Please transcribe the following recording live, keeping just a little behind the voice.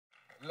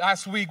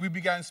Last week, we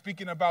began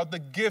speaking about the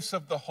gifts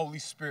of the Holy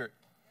Spirit.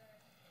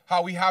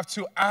 How we have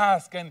to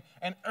ask and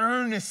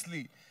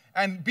earnestly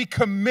and be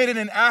committed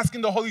in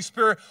asking the Holy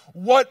Spirit,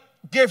 what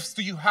gifts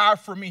do you have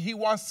for me? He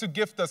wants to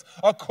gift us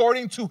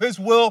according to his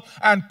will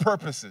and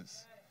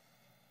purposes.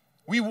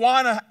 We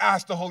want to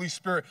ask the Holy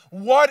Spirit,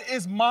 what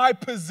is my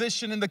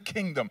position in the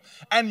kingdom?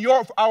 And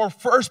our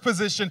first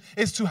position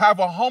is to have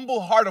a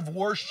humble heart of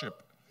worship.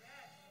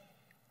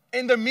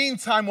 In the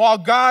meantime, while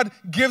God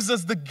gives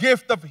us the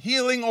gift of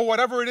healing or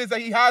whatever it is that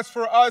he has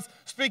for us,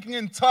 speaking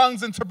in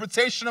tongues,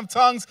 interpretation of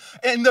tongues,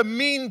 in the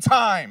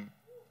meantime,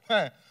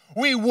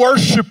 we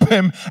worship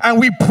him and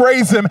we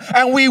praise him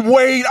and we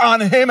wait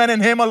on him and in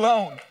him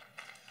alone.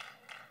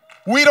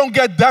 We don't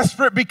get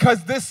desperate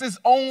because this is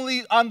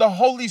only on the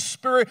Holy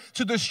Spirit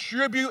to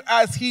distribute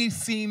as he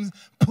seems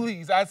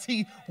pleased, as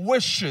he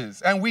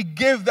wishes. And we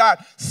give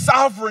that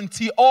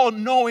sovereignty,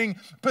 all-knowing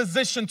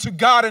position to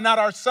God and not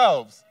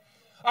ourselves.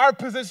 Our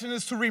position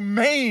is to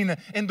remain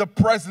in the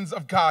presence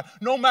of God.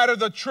 No matter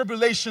the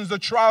tribulations, the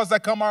trials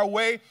that come our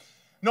way,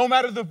 no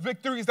matter the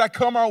victories that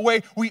come our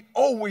way, we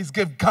always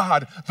give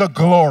God the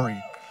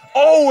glory.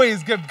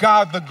 Always give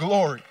God the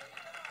glory.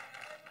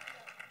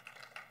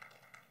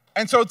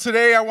 And so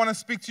today I want to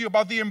speak to you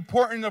about the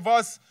importance of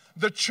us,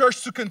 the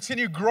church, to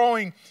continue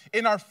growing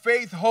in our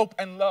faith, hope,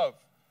 and love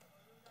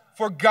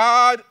for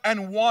God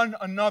and one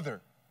another.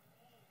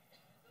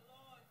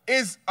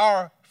 Is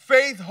our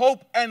faith,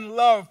 hope, and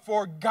love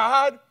for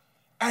God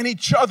and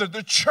each other,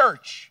 the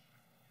church.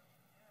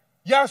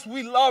 Yes,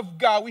 we love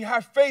God. We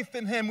have faith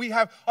in him. We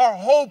have our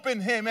hope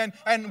in him.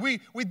 And we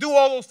do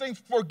all those things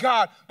for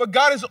God. But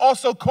God is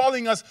also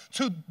calling us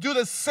to do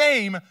the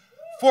same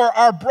for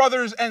our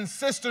brothers and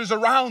sisters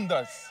around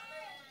us.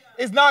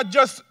 It's not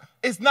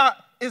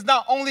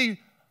only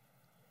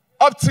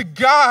up to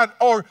God,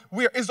 or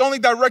it's only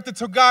directed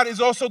to God, it's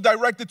also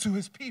directed to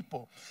his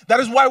people. That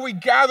is why we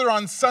gather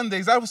on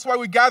Sundays. That's why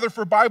we gather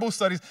for Bible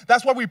studies.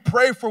 That's why we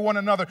pray for one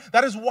another.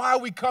 That is why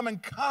we come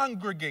and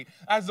congregate,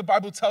 as the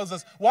Bible tells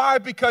us. Why?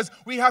 Because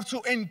we have to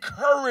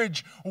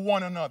encourage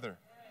one another.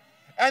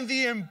 And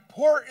the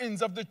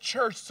importance of the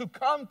church to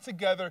come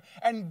together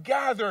and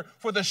gather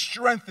for the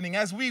strengthening.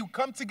 As we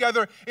come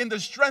together in the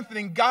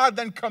strengthening, God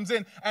then comes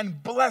in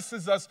and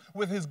blesses us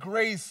with his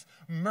grace,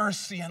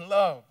 mercy, and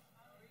love.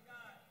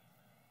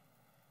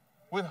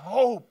 With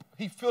hope.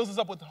 He fills us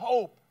up with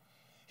hope.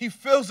 He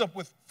fills up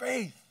with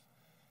faith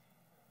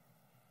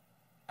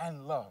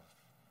and love.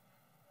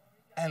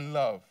 And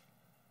love.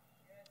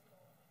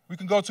 We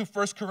can go to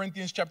 1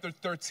 Corinthians chapter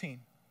 13.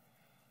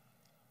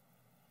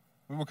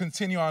 We will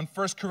continue on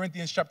 1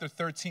 Corinthians chapter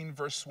 13,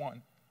 verse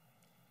 1.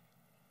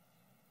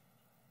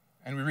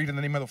 And we read in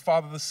the name of the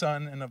Father, the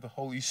Son, and of the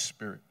Holy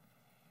Spirit.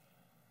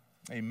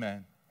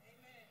 Amen.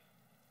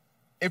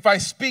 If I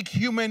speak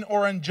human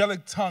or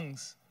angelic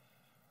tongues,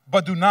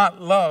 but do not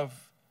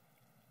love,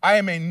 I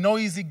am a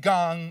noisy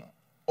gong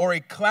or a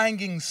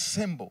clanging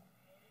cymbal.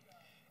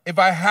 If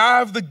I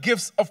have the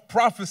gifts of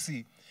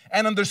prophecy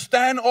and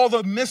understand all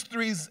the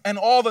mysteries and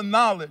all the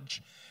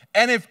knowledge,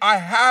 and if I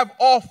have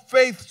all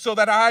faith so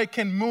that I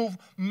can move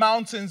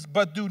mountains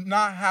but do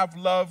not have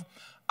love,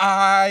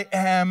 I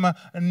am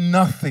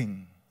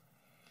nothing.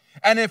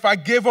 And if I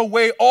give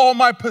away all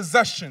my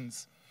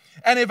possessions,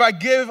 and if I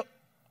give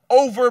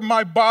over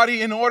my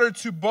body in order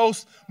to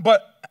boast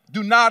but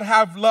do not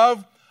have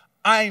love,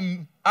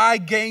 I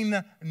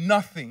gain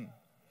nothing.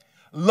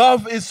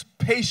 Love is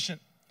patient.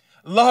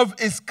 Love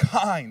is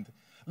kind.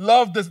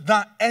 Love does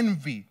not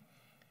envy.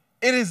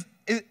 It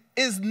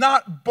is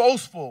not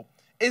boastful.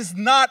 Is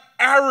not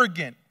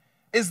arrogant.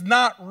 Is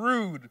not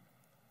rude.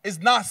 Is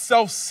not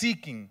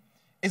self-seeking.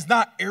 Is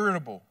not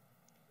irritable.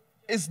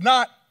 Is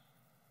not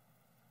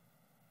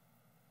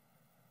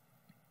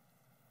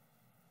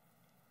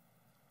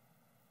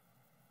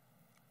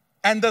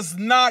and does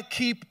not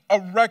keep a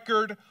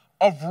record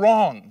of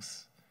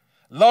wrongs.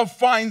 Love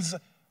finds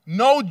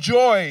no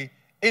joy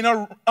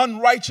in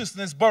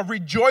unrighteousness, but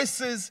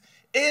rejoices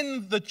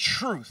in the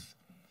truth.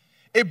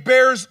 It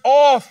bears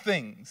all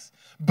things,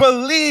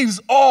 believes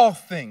all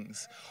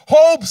things,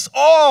 hopes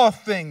all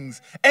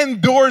things,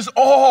 endures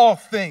all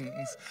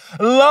things.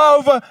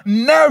 Love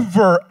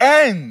never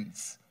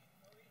ends.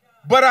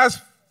 But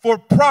as for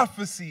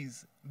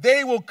prophecies,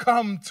 they will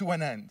come to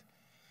an end.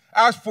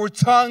 As for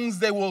tongues,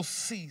 they will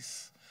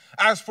cease.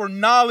 As for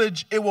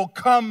knowledge, it will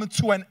come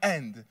to an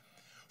end.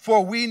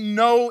 For we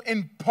know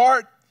in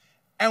part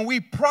and we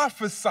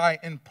prophesy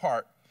in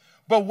part.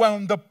 But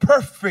when the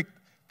perfect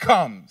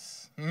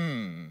comes,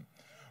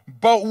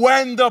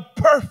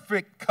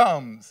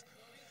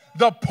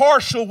 the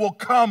partial will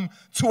come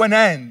to an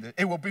end.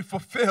 It will be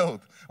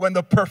fulfilled when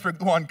the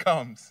perfect one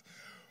comes.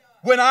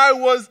 When I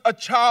was a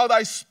child,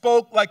 I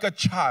spoke like a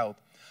child.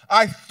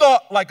 I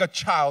thought like a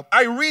child.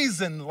 I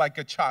reasoned like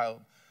a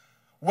child.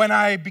 When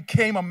I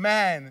became a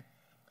man,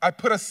 I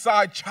put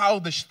aside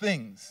childish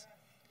things.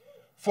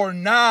 For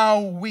now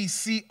we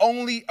see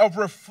only a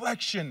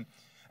reflection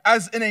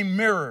as in a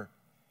mirror,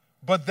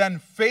 but then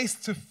face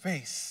to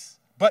face.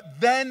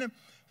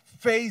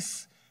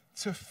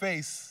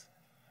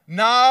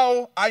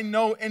 Now I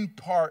know in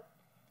part,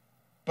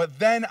 but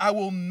then I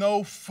will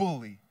know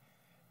fully,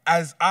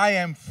 as I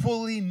am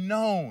fully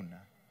known.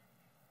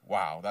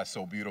 Wow, that's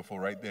so beautiful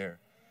right there.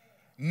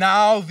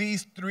 Now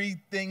these three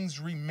things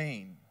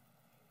remain: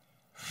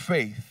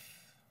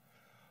 faith,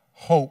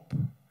 hope,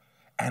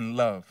 and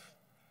love.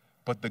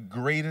 But the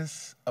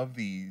greatest of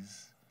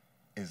these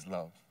is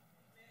love.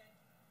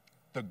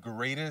 The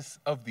greatest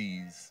of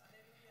these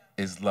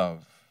is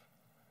love.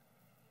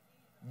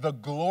 The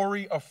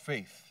glory of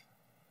faith.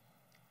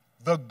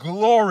 The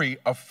glory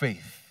of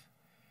faith.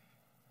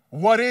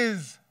 What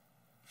is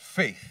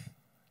faith?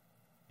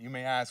 You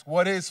may ask,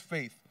 what is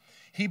faith?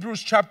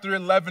 Hebrews chapter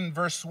 11,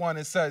 verse 1,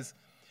 it says,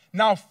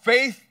 now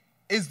faith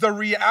is the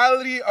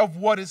reality of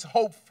what is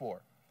hoped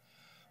for,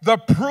 the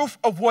proof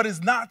of what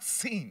is not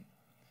seen.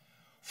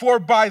 For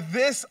by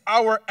this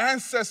our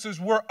ancestors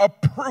were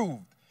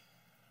approved.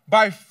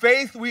 By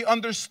faith we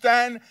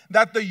understand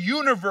that the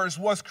universe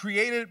was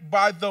created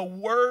by the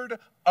word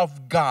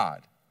of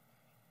God,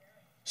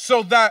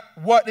 so that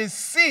what is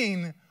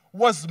seen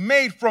was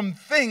made from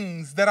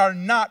things that are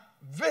not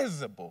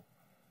visible.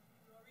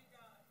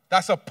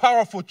 That's a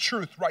powerful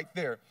truth right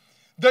there.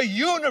 The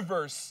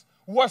universe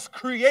was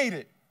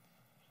created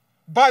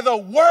by the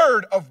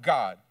word of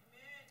God,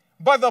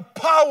 by the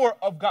power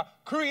of God.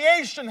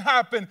 Creation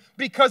happened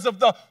because of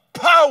the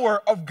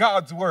power of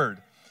God's word.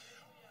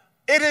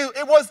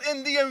 It was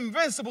in the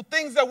invisible.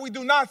 Things that we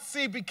do not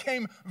see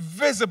became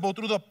visible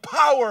through the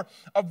power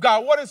of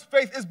God. What is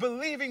faith? It's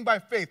believing by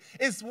faith.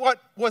 It's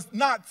what was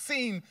not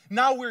seen.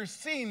 Now we're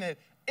seeing it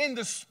in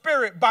the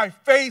spirit by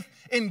faith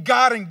in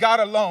God and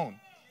God alone.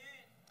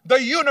 The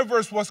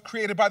universe was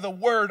created by the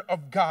word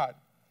of God.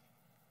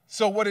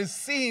 So what is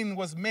seen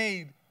was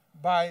made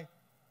by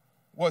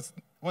was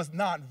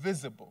not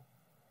visible.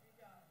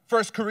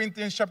 1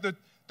 Corinthians chapter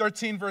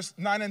 13, verse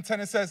 9 and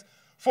 10, it says,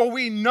 for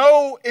we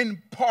know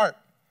in part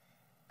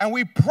and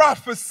we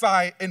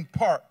prophesy in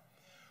part.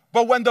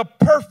 But when the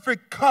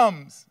perfect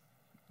comes,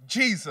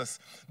 Jesus,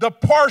 the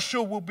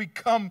partial will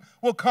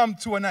come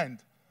to an end.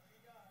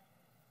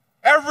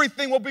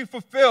 Everything will be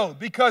fulfilled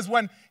because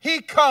when he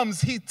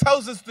comes, he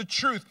tells us the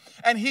truth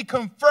and he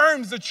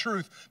confirms the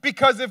truth.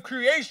 Because if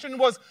creation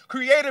was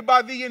created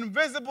by the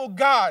invisible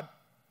God,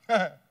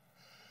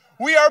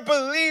 we are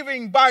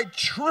believing by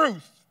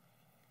truth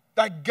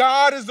that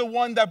God is the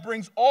one that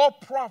brings all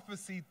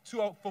prophecy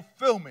to a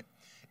fulfillment.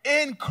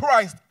 In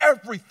Christ,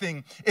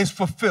 everything is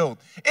fulfilled.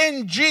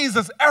 In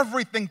Jesus,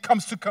 everything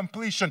comes to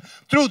completion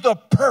through the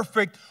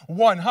perfect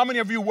one. How many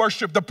of you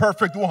worship the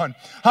perfect one?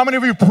 How many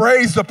of you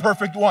praise the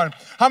perfect one?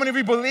 How many of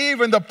you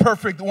believe in the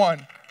perfect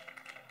one?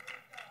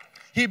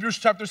 Hebrews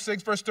chapter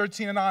 6, verse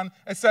 13 and on,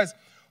 it says,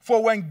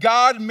 for when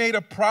God made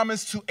a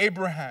promise to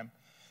Abraham,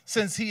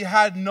 since he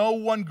had no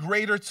one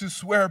greater to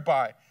swear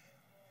by,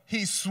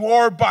 he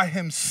swore by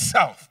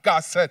himself.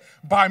 God said,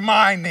 by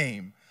my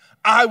name,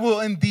 I will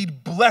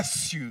indeed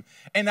bless you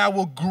and I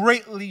will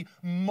greatly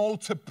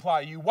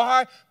multiply you.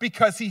 Why?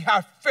 Because he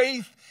had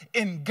faith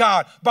in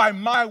God. By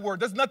my word,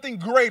 there's nothing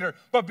greater,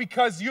 but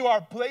because you are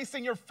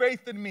placing your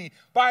faith in me,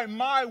 by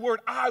my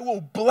word, I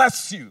will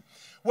bless you.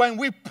 When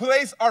we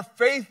place our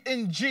faith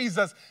in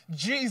Jesus,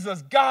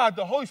 God,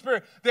 the Holy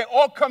Spirit, they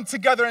all come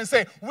together and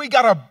say, we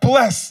got to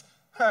bless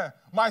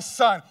my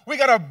son. We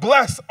got to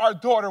bless our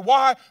daughter.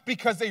 Why?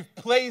 Because they've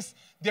placed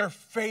their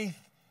faith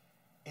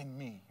in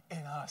me, in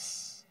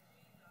us.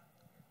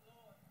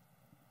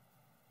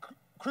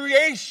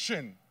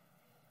 Creation.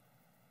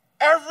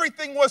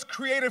 Everything was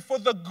created for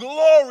the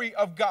glory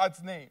of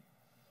God's name.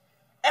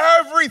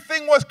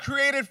 Everything was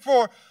created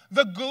for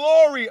the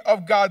glory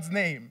of God's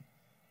name.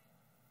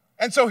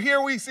 And so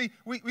here we see,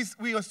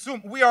 we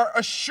assume we are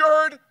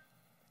assured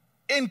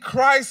in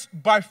Christ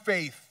by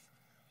faith.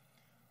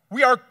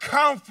 We are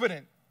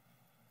confident.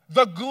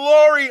 The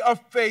glory of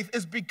faith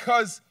is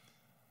because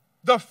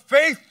the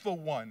faithful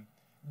one,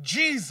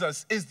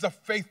 Jesus, is the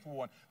faithful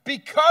one.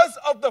 Because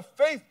of the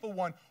faithful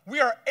one,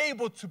 we are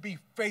able to be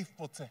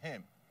faithful to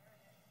him.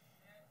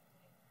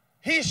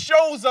 He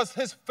shows us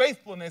his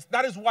faithfulness.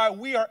 That is why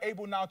we are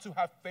able now to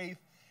have faith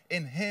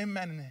in him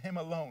and in him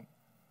alone.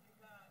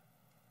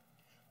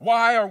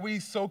 Why are we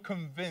so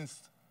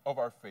convinced of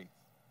our faith?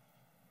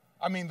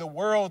 I mean, the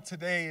world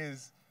today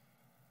is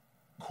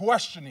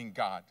questioning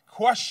God,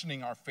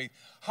 questioning our faith.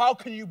 How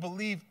can you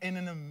believe in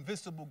an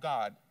invisible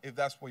God if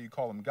that's what you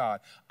call him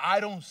God? I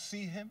don't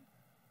see him.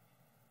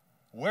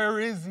 Where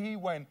is he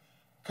when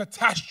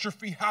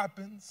catastrophe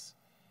happens?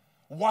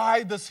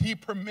 Why does he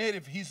permit,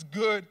 if he's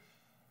good,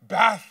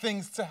 bad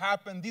things to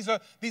happen? These are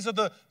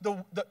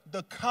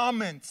the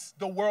comments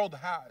the world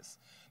has.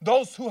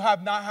 Those who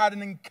have not had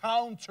an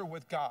encounter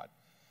with God.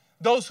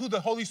 Those who the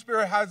Holy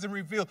Spirit hasn't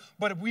revealed.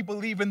 But if we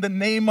believe in the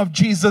name of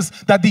Jesus,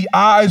 that the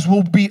eyes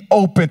will be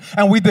open.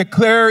 And we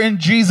declare in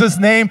Jesus'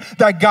 name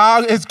that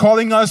God is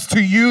calling us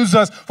to use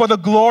us for the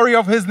glory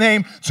of his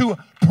name, to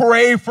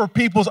pray for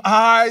people's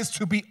eyes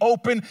to be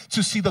open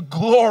to see the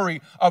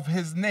glory of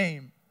his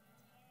name.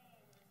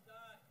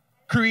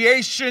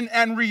 Creation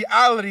and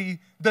reality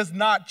does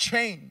not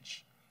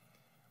change.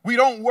 We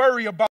don't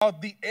worry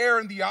about the air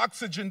and the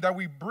oxygen that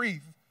we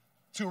breathe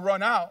to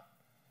run out.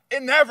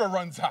 It never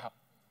runs out.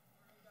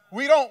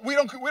 We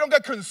don't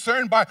get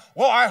concerned by,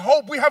 well, I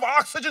hope we have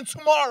oxygen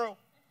tomorrow.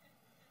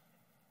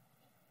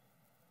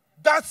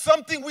 That's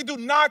something we do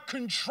not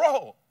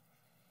control.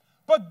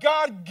 But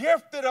God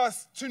gifted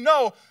us to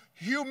know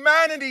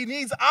humanity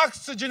needs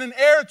oxygen and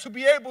air to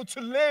be able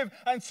to live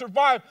and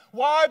survive.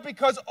 Why?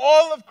 Because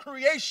all of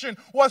creation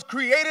was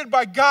created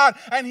by God,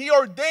 and He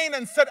ordained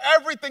and set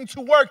everything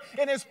to work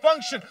in His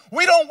function.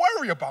 We don't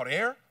worry about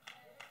air.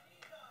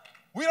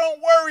 We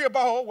don't worry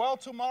about, oh, well,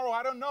 tomorrow,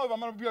 I don't know if I'm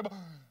going to be able.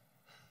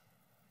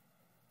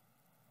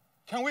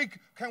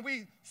 Can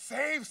we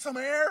save some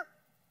air?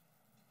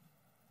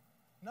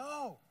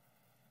 No.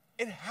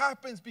 It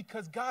happens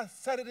because God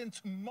set it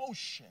into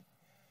motion.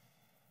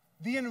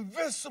 The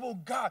invisible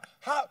God.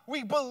 How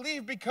we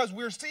believe because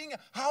we're seeing it.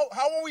 How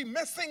are we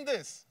missing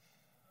this?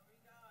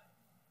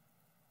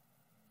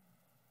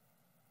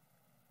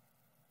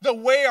 The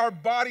way our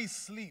body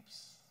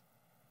sleeps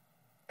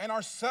and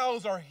our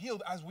cells are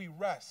healed as we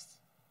rest.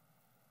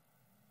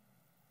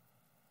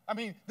 I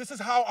mean, this is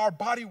how our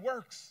body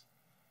works.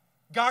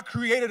 God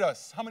created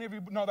us. How many of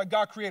you know that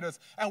God created us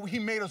and He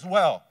made us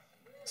well?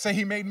 Say,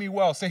 He made me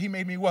well. Say, He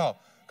made me well.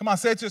 Come on,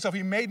 say it to yourself.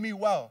 He made me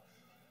well.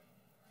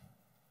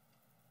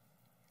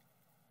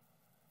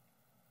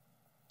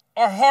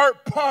 Our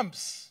heart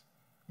pumps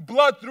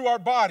blood through our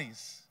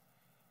bodies.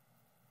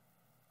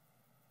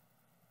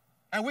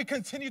 And we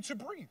continue to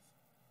breathe.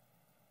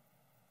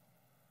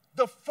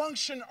 The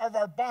function of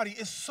our body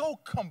is so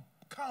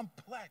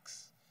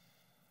complex.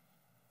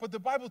 But the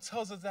Bible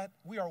tells us that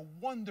we are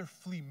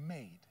wonderfully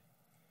made.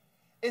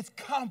 It's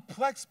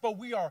complex, but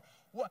we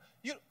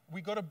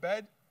go to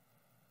bed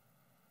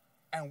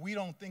and we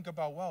don't think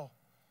about, well,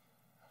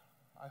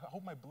 I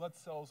hope my blood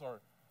cells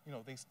are,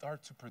 they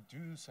start to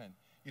produce, and,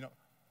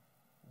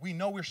 we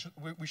know we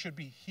should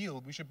be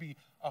healed. We should be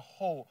a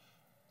whole.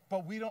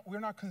 But we're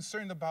not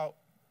concerned about,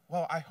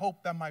 well, I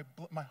hope that my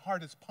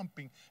heart is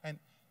pumping. And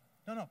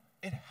no,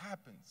 it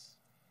happens.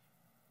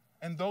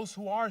 And those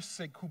who are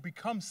sick, who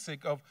become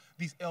sick of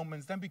these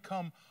ailments, then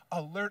become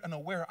alert and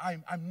aware,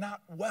 I'm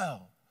not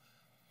well.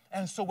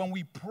 And so when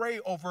we pray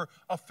over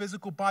a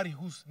physical body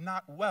who's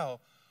not well,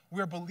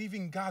 we're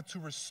believing God to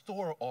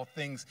restore all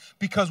things,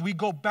 because we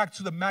go back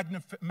to the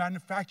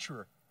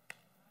manufacturer.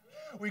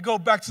 We go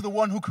back to the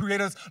one who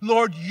created us.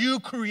 Lord, you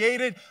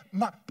created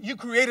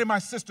my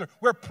sister.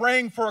 We're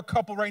praying for a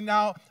couple right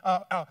now,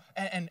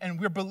 and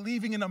we're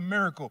believing in a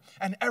miracle.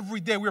 And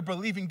every day we're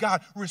believing,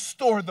 God,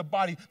 restore the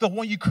body, the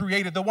one you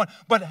created,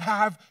 but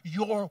have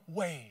your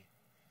way.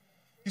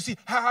 You see,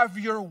 have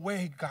your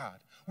way, God.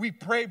 We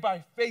pray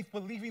by faith,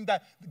 believing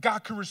that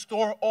God can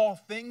restore all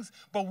things,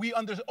 but we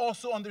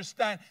also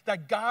understand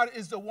that God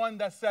is the one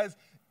that says,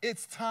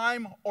 it's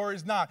time or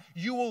it's not.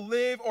 You will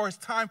live or it's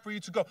time for you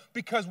to go,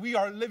 because we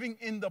are living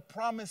in the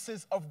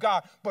promises of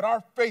God. But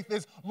our faith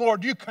is,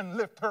 Lord, you can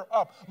lift her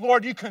up.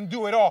 Lord, you can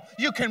do it all.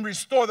 You can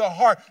restore the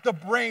heart, the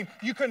brain.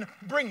 You can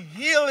bring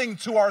healing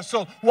to our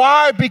soul.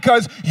 Why?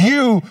 Because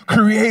you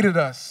created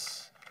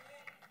us.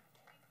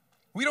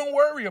 We don't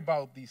worry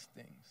about these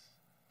things.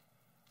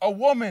 A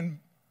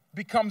woman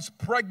becomes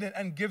pregnant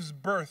and gives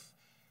birth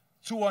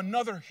to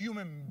another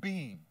human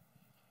being.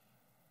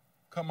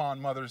 Come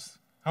on, mothers.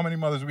 How many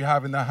mothers we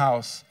have in the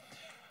house?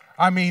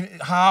 I mean,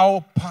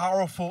 how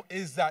powerful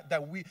is that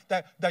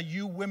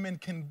you women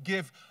can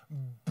give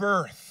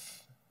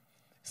birth?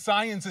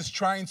 Science is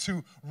trying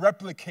to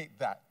replicate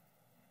that.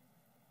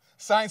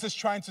 Science is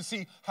trying to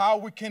see how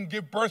we can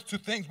give birth to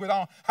things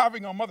without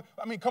having a mother.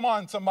 I mean, come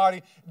on,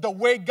 somebody. The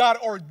way God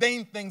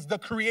ordained things, the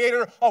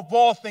creator of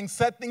all things,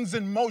 set things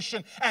in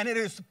motion, and it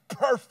is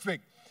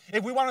perfect.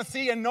 If we want to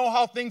see and know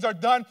how things are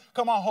done,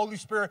 come on, Holy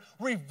Spirit,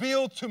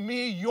 reveal to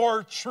me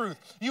your truth.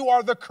 You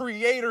are the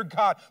creator,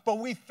 God, but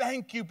we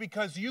thank you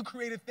because you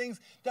created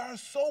things that are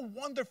so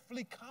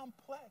wonderfully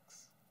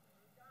complex.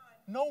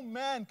 No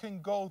man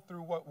can go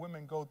through what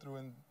women go through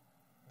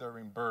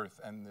during birth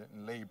and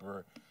in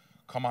labor.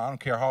 Come on, I don't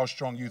care how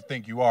strong you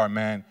think you are,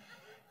 man.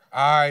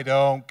 I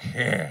don't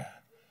care.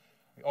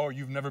 Oh,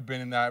 you've never been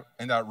in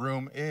that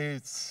room.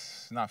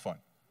 It's not fun.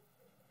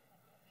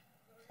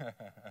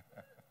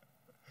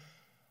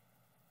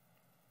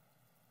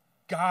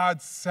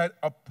 God set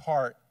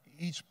apart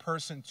each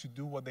person to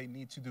do what they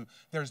need to do.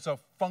 There's a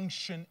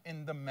function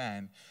in the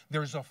man.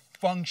 There's a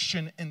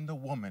function in the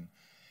woman.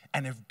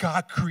 And if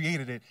God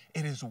created it,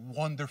 it is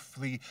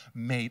wonderfully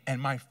made.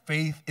 And my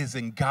faith is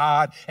in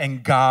God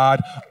and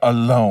God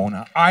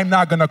alone. I'm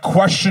not going to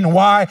question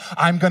why.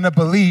 I'm going to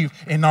believe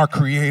in our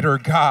Creator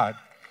God.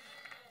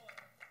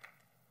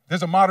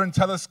 There's a modern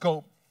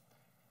telescope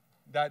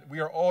that we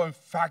are all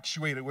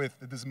infatuated with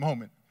at this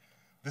moment.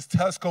 This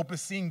telescope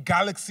is seeing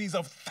galaxies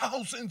of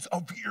thousands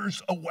of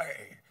years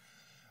away.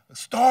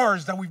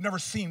 Stars that we've never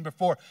seen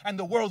before. And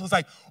the world is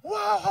like,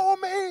 wow, how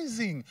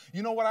amazing.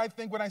 You know what I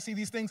think when I see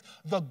these things?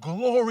 The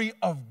glory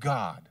of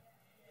God.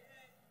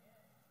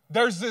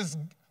 There's this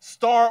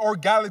star or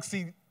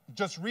galaxy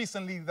just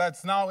recently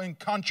that's now in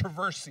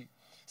controversy.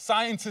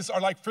 Scientists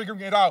are like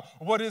figuring it out.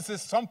 What is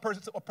this?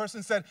 A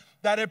person said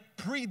that it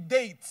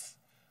predates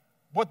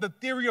what the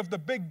theory of the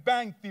Big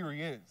Bang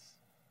Theory is.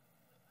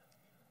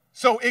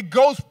 So it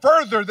goes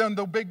further than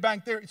the Big Bang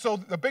Theory. So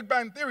the Big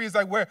Bang Theory is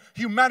like where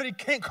humanity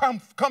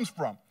comes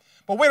from.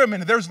 But wait a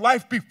minute, there's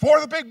life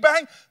before the Big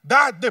Bang?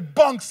 That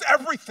debunks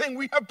everything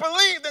we have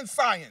believed in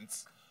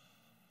science.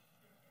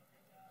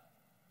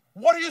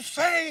 What are you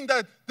saying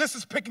that this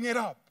is picking it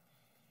up?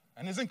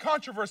 And it's in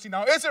controversy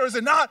now. Is it or is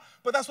it not?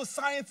 But that's what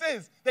science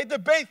is. They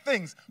debate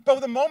things. But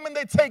the moment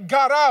they take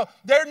God out,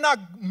 they're not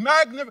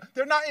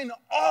in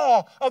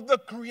awe of the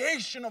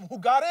creation of who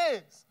God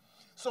is.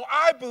 So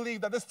I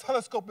believe that this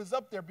telescope is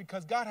up there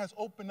because God has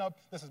opened up,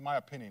 this is my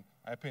opinion.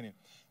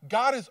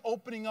 God is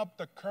opening up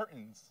the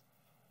curtains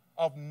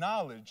of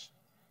knowledge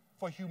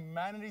for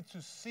humanity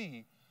to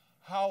see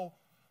how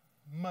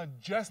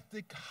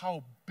majestic,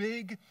 how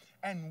big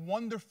and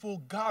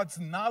wonderful God's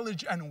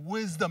knowledge and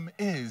wisdom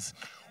is.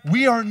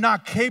 We are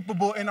not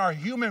capable in our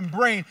human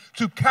brain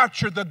to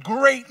capture the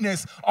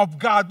greatness of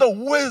God, the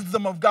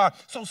wisdom of God.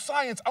 So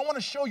science, I want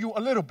to show you a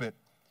little bit.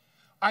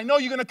 I know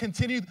you're going to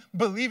continue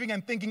believing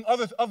and thinking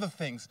other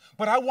things,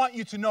 but I want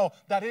you to know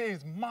that it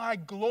is my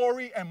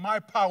glory and my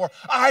power.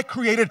 I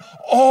created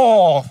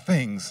all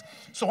things.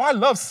 So I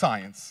love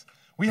science.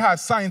 We have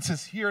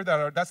scientists here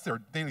that's their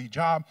daily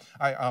job.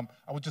 I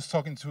was just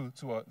talking to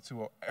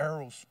an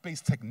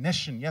aerospace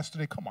technician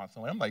yesterday. Come on,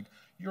 someone. I'm like,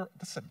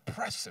 that's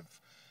impressive.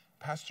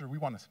 Pastor, we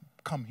want to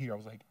come here. I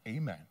was like,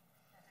 amen.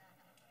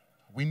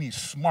 We need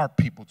smart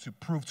people to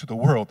prove to the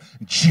world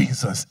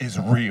Jesus is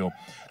real.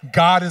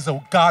 God is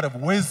a God of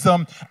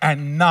wisdom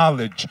and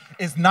knowledge.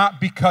 It's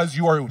not because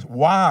you are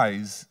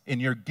wise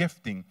in your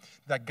gifting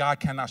that God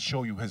cannot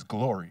show you his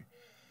glory.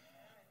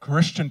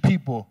 Christian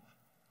people,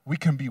 we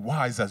can be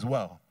wise as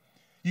well.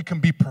 You can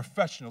be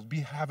professionals,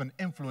 have an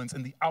influence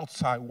in the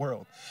outside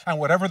world. And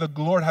whatever the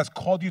Lord has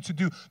called you to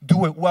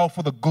do it well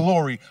for the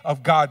glory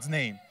of God's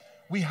name.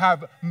 We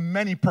have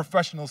many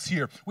professionals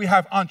here. We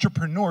have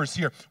entrepreneurs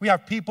here. We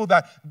have people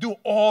that do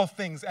all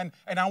things. And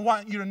I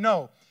want you to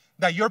know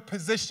that your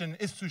position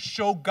is to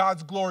show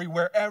God's glory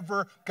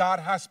wherever God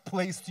has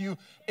placed you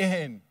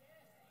in.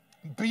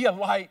 Be a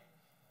light.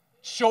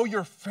 Show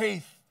your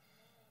faith.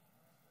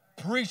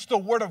 Preach the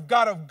word of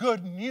God of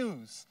good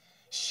news.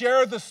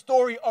 Share the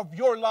story of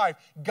your life.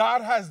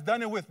 God has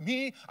done it with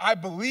me. I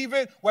believe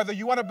it. Whether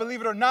you want to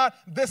believe it or not,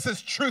 this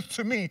is truth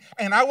to me.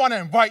 And I want to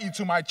invite you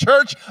to my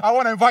church. I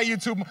want to invite you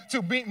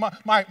to meet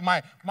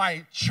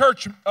my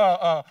church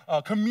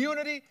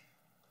community.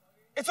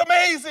 It's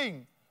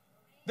amazing.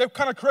 They're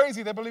kind of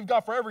crazy. They believe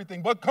God for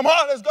everything. But come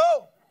on, let's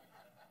go.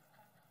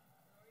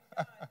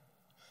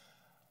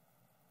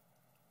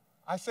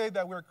 I say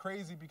that we're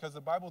crazy because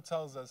the Bible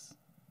tells us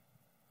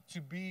to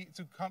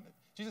come.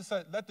 Jesus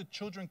said, let the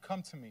children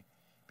come to me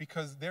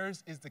because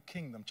theirs is the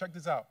kingdom. Check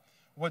this out.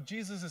 What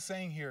Jesus is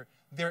saying here,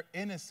 their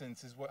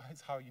innocence is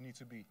how you need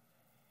to be.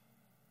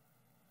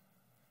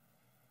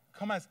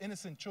 Come as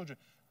innocent children.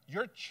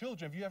 Your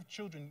children, if you have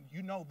children,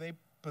 you know they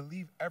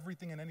believe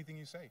everything and anything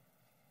you say.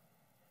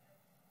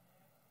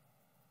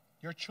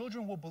 Your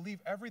children will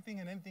believe everything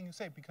and anything you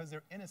say because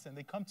they're innocent.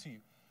 They come to you.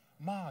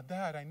 Ma,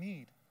 Dad,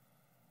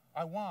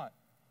 I want.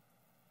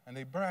 And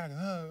they brag.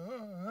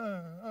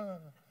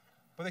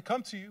 But they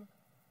come to you.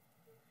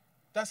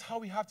 That's how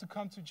we have to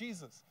come to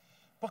Jesus.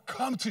 But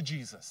come to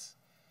Jesus.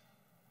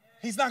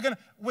 He's not going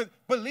to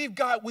believe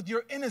God with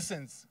your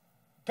innocence.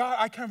 God,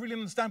 I can't really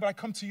understand, but I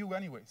come to you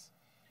anyways.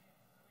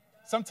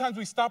 Sometimes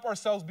we stop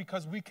ourselves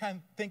because we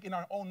can't think in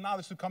our own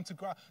knowledge to come to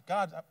God.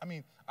 God, let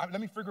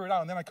me figure it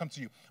out, and then I come to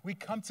you. We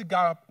come to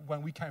God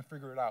when we can't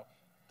figure it out.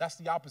 That's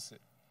the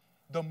opposite.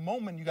 The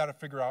moment you got to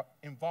figure out,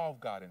 involve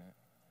God in it.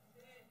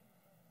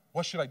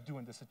 What should I do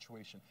in this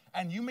situation?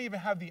 And you may even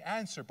have the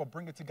answer, but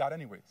bring it to God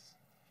anyways.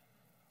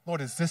 Lord,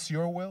 is this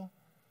your will?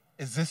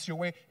 Is this your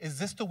way? Is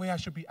this the way I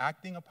should be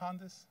acting upon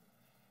this?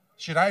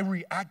 Should I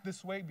react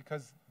this way?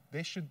 Because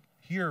they should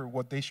hear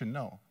what they should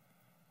know.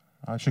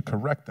 I should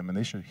correct them, and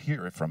they should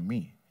hear it from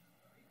me.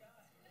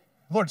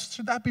 Lord,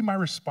 should that be my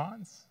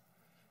response?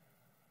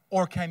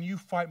 Or can you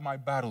fight my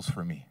battles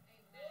for me?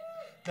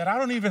 That I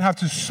don't even have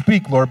to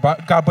speak, Lord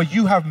God, but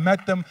you have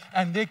met them,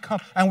 and they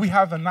come, and we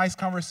have a nice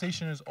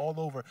conversation. It's all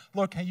over.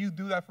 Lord, can you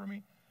do that for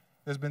me?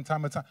 There's been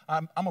time and time.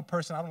 I'm a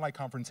person, I don't like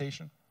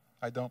confrontation.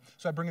 I don't.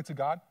 So I bring it to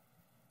God.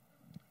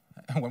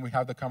 And when we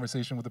have the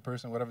conversation with the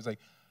person, whatever, it's like,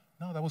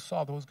 no, that was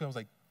solved. That was good. I was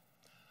like,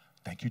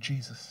 thank you,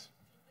 Jesus.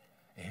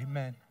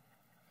 Amen.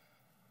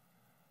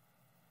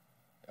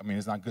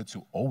 It's not good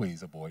to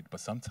always avoid,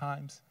 but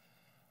sometimes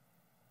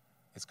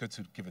it's good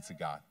to give it to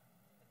God.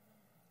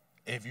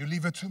 If you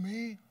leave it to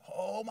me,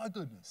 oh my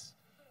goodness.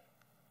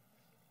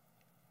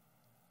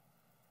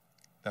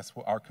 That's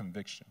what our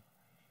conviction.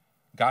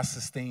 God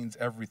sustains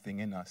everything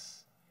in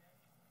us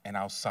and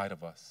outside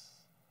of us.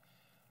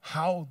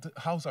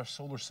 How's our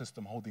solar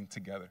system holding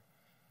together?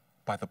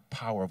 By the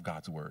power of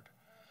God's word.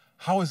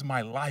 How is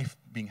my life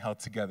being held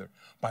together?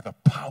 By the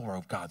power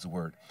of God's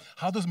word.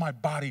 How does my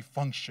body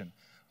function?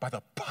 By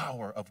the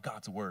power of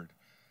God's word.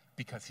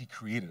 because he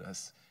created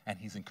us and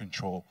he's in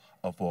control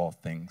of all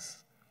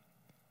things.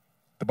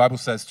 The Bible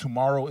says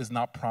tomorrow is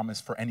not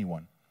promised for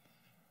anyone,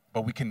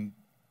 but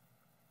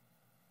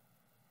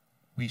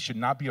we should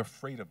not be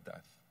afraid of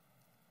death.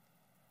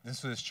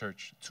 This is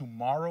church.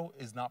 Tomorrow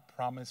is not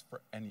promised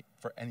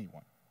for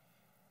anyone.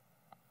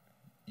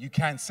 You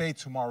can't say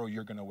tomorrow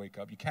you're going to wake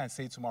up. You can't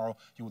say tomorrow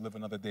you will live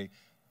another day.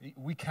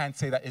 We can't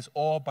say that. It's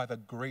all by the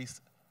grace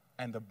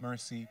and the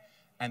mercy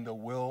and the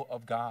will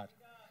of God.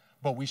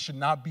 But we should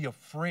not be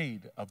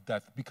afraid of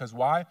death. Because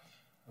why?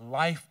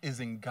 Life is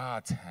in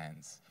God's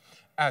hands.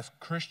 As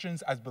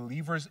Christians, as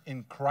believers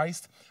in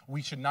Christ,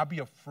 we should not be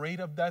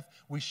afraid of death.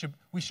 We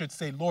should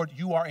say, Lord,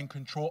 you are in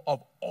control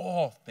of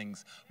all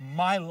things.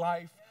 My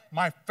life,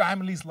 my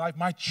family's life,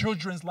 my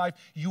children's life,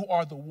 you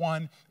are the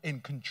one in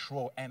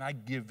control, and I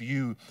give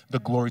you the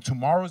glory.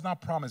 Tomorrow is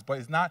not promised, but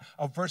it's not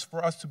a verse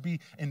for us to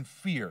be in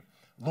fear.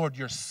 Lord,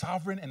 you're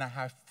sovereign, and I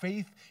have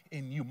faith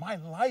in you. My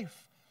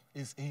life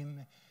is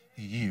in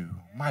you.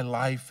 My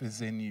life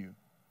is in you.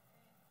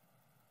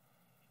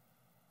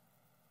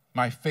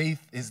 My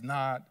faith is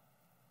not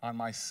on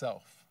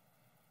myself,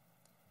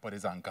 but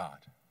is on God.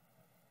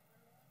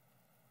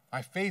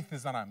 My faith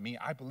is not on me.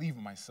 I believe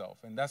in myself.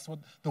 And that's what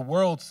the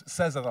world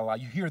says that a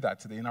lot. You hear that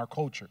today in our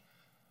culture.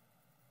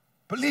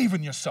 Believe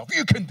in yourself.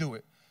 You can do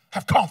it.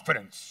 Have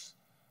confidence.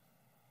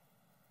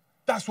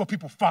 That's what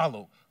people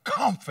follow.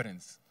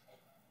 Confidence.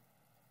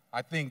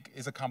 I think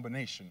is a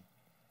combination.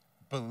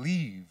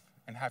 Believe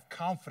and have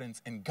confidence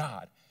in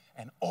God,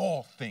 and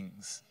all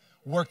things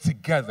work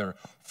together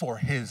for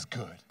his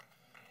good.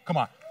 Come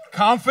on.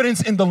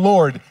 Confidence in the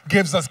Lord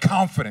gives us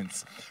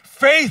confidence.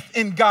 Faith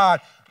in God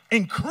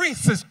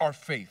increases our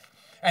faith,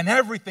 and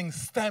everything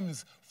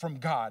stems from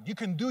God. You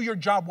can do your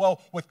job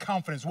well with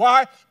confidence.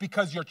 Why?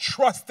 Because you're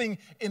trusting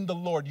in the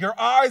Lord. Your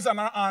eyes are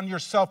not on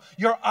yourself.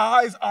 Your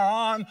eyes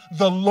are on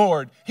the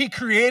Lord. He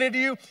created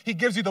you. He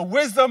gives you the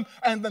wisdom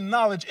and the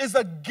knowledge. It's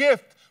a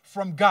gift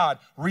from God.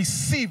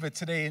 Receive it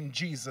today in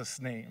Jesus'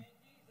 name.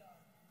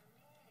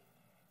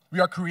 We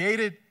are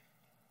created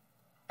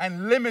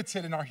and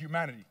limited in our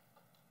humanity,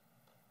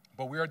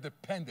 but we are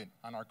dependent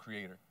on our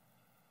Creator.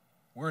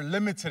 We're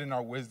limited in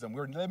our wisdom.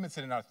 We're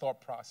limited in our thought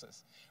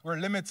process. We're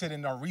limited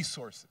in our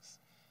resources.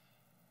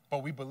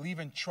 But we believe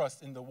and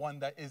trust in the one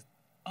that is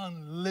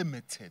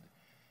unlimited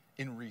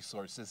in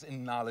resources,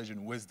 in knowledge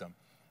and wisdom.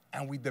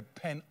 And we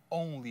depend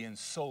only and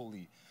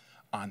solely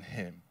on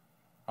him.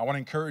 I want to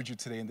encourage you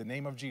today in the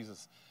name of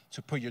Jesus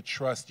to put your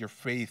trust, your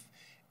faith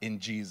in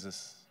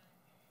Jesus.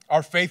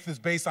 Our faith is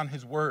based on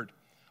his word.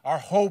 Our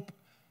hope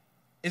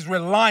is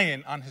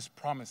reliant on his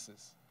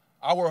promises.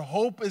 Our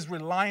hope is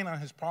reliant on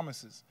his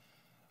promises.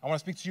 I want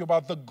to speak to you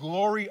about the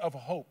glory of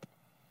hope.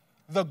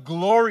 The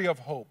glory of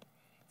hope.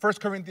 1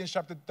 Corinthians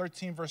chapter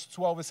 13, verse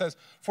 12, it says,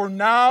 "For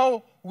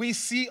now we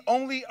see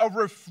only a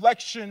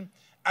reflection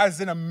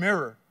as in a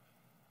mirror,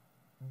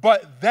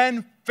 but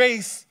then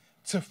face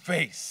to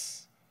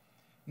face.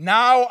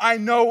 Now I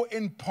know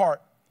in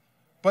part,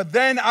 but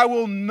then I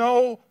will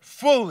know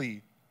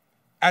fully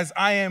as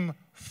I am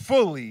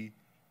fully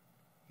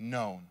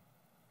known."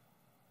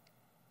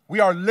 We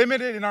are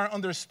limited in our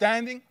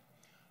understanding.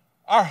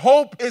 Our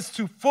hope is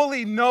to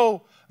fully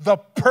know the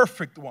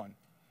perfect one.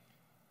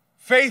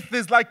 Faith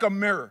is like a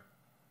mirror.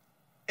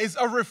 It's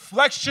a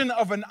reflection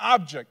of an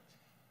object,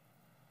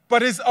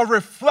 but it's a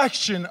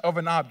reflection of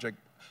an object.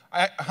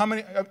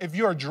 If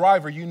you're a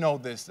driver, you know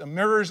this. The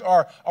mirrors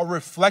are a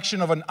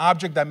reflection of an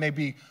object that may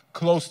be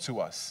close to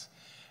us.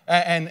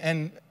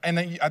 And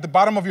at the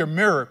bottom of your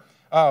mirror,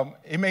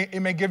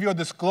 it may give you a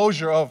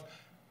disclosure of,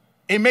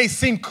 it may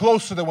seem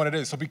closer than what it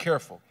is, so be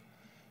careful.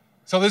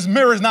 So this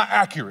mirror is not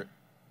accurate.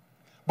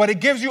 But it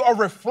gives you a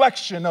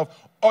reflection of,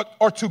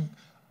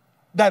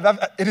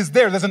 that it is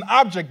there. There's an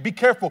object. Be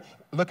careful.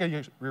 Look at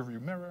your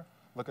rearview mirror.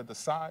 Look at the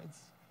sides.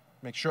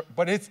 Make sure.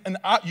 But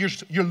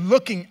you're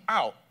looking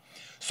out.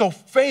 So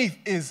faith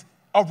is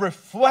a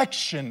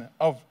reflection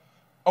of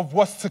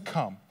what's to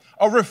come.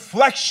 A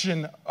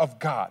reflection of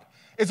God.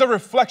 It's a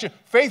reflection.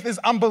 Faith is,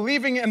 I'm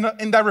believing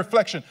in that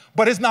reflection,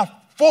 but it's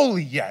not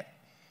fully yet.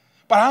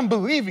 But I'm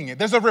believing it.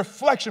 There's a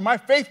reflection. My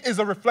faith is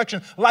a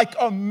reflection, like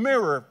a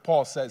mirror,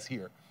 Paul says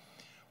here.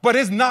 But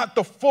it's not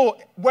the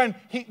full. When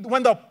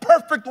the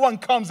perfect one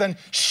comes and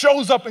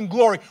shows up in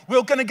glory,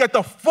 we're going to get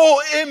the full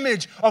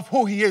image of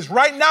who he is.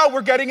 Right now,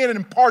 we're getting it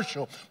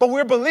impartial, but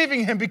we're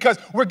believing him because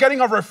we're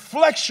getting a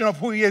reflection of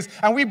who he is,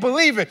 and we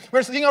believe it.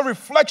 We're seeing a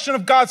reflection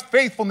of God's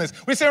faithfulness.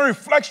 We're seeing a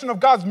reflection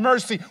of God's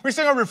mercy. We're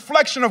seeing a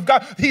reflection of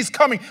God. He's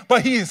coming,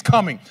 but he is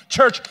coming.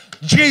 Church,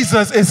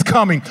 Jesus is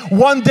coming.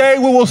 One day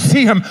we will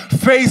see him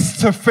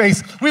face to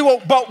face.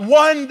 But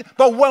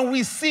when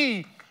we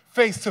see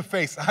face to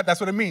face.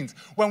 That's what it means.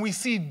 When we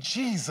see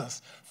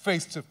Jesus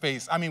face to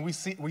face. I mean, I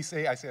say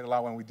it a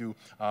lot when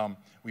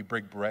we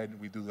break bread,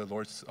 we do the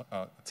Lord's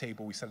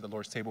table, we set at the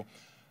Lord's table.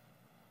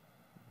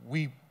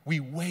 We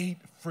wait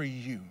for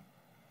you.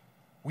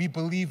 We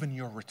believe in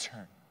your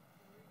return.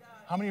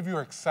 How many of you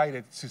are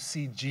excited to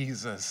see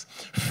Jesus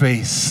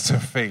face to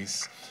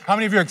face? How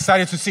many of you are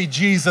excited to see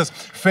Jesus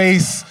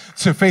face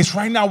to face?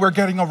 Right now we're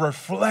getting a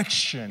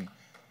reflection,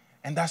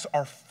 and that's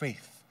our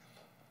faith.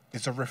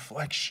 It's a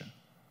reflection.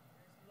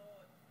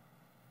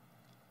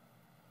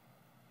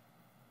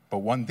 But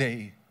one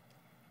day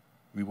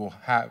we will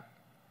have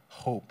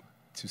hope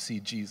to see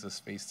Jesus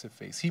face to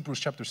face. Hebrews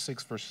chapter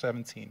 6, verse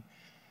 17.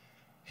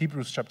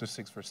 Hebrews chapter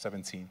 6, verse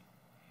 17.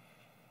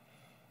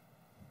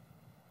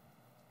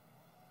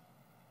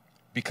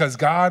 Because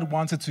God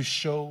wanted to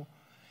show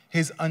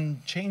his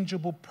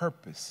unchangeable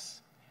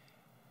purpose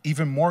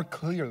even more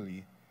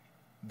clearly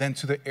than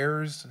to the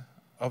heirs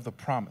of the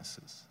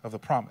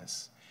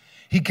promise.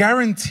 He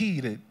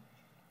guaranteed it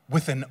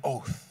with an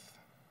oath,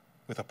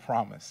 with a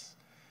promise,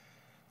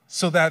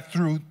 so that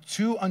through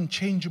two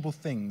unchangeable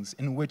things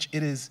in which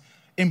it is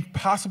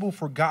impossible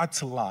for God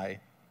to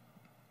lie,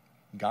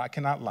 God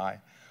cannot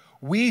lie,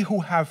 we who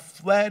have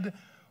fled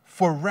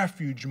for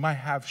refuge might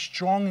have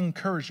strong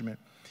encouragement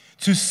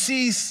to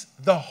seize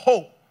the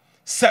hope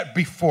set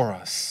before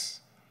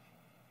us.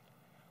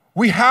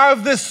 We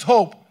have this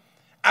hope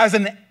as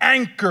an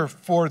anchor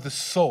for the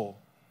soul,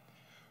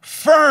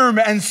 firm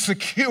and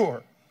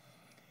secure.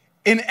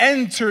 It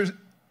enters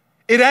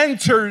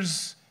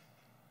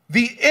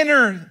the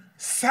inner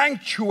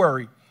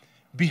sanctuary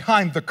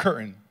behind the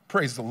curtain.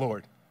 Praise the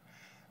Lord.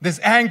 This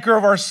anchor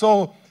of our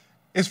soul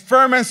is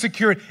firm and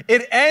secure.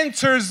 It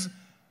enters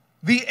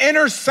the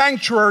inner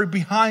sanctuary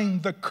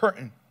behind the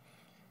curtain.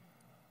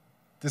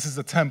 This is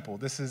the temple.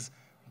 This is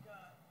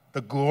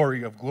the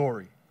glory of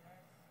glory.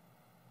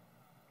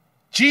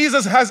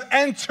 Jesus has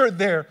entered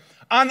there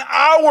on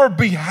our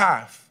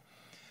behalf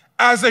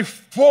as a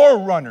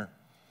forerunner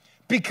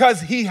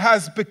because he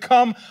has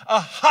become a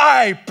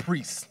high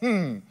priest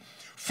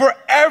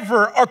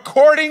forever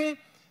according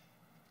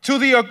to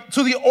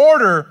the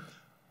order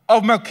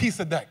of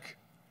Melchizedek.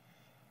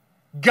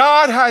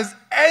 God has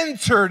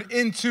entered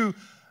into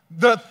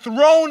the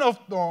throne of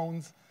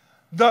thrones,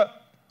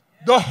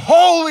 the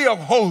Holy of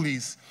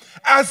Holies,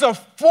 as a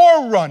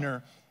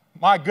forerunner.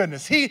 My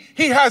goodness, he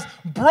has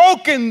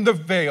broken the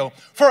veil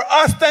for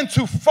us then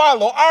to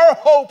follow. Our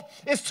hope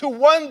is to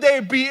one day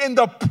be in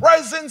the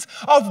presence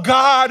of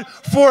God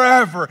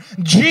forever.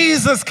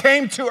 Jesus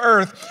came to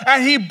earth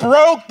and he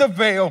broke the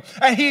veil,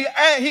 and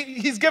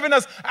he's given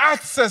us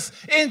access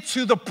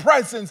into the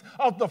presence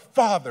of the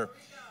Father.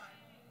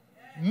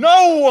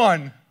 No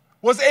one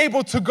was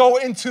able to go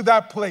into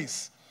that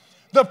place.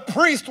 The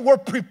priests were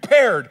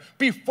prepared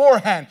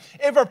beforehand.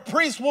 If a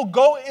priest will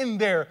go in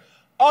there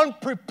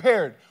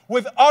unprepared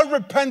with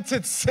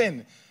unrepented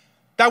sin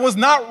that was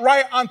not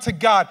right unto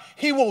God,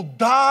 he will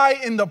die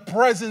in the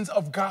presence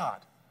of God.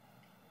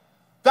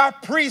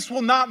 That priest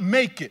will not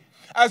make it.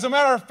 As a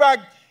matter of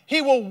fact,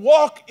 he will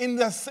walk in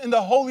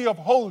the Holy of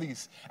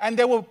Holies, and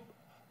they will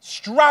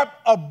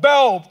strap a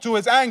bell to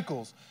his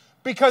ankles,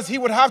 because he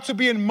would have to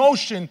be in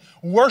motion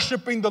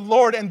worshiping the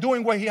Lord and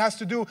doing what he has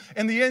to do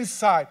in the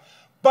inside.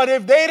 But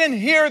if they didn't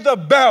hear the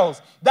bells,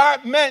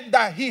 that meant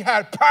that he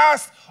had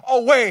passed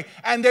away,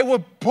 and they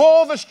would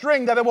pull the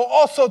string that it will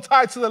also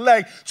tie to the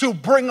leg to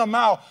bring him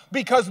out,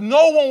 because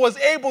no one was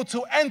able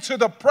to enter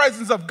the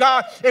presence of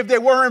God if they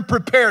weren't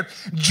prepared.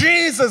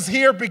 Jesus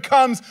here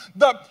becomes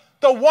the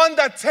one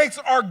that takes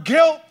our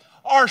guilt,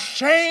 our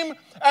shame,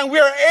 and we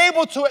are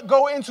able to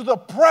go into the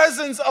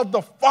presence of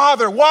the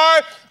Father.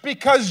 Why?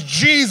 Because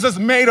Jesus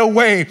made a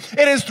way.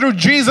 It is through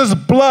Jesus'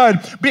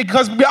 blood,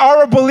 because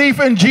our belief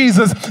in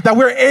Jesus, that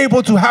we're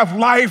able to have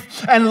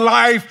life, and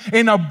life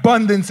in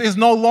abundance. Is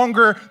no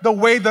longer the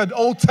way the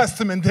Old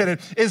Testament did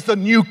it. It's the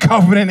new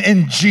covenant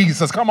in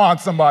Jesus. Come on,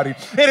 somebody.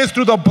 It is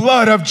through the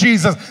blood of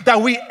Jesus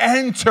that we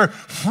enter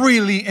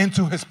freely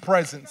into his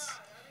presence.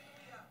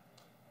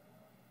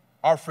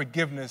 Our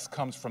forgiveness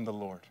comes from the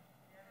Lord.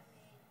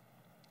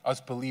 Us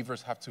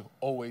believers have to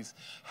always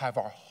have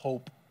our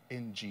hope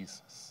in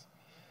Jesus.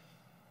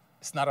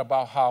 It's not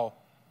about how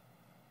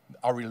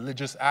our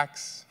religious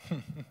acts,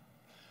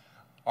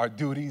 our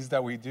duties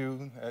that we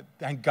do.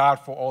 Thank God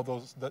for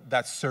all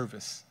that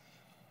service.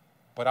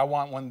 But I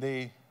want one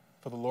day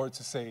for the Lord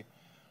to say,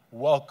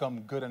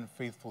 "Welcome, good and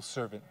faithful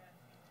servant,"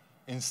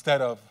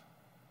 instead of,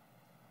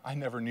 "I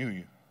never knew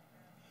you.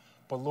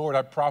 But Lord,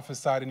 I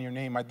prophesied in your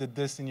name. I did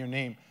this in your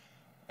name."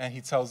 And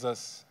he tells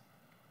us,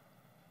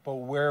 "But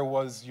where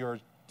was your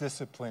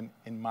discipline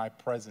in my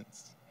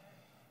presence?"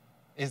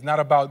 It's not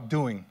about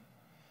doing.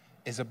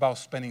 It's about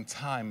spending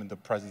time in the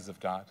presence of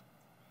God.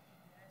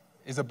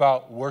 It's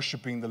about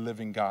worshiping the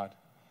living God.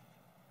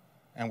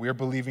 And we're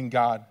believing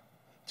God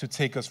to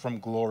take us from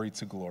glory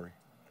to glory.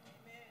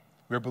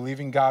 We're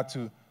believing God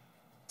to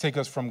take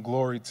us from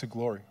glory to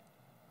glory.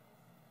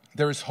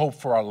 There is hope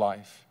for our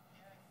life.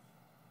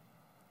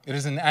 It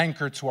is an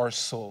anchor to our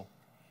soul.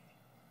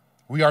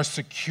 We are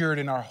secured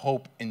in our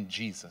hope in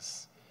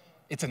Jesus.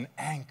 It's an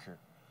anchor.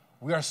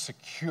 We are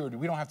secured.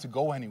 We don't have to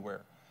go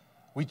anywhere.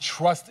 We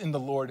trust in the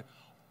Lord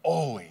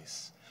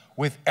always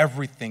with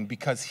everything,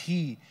 because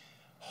he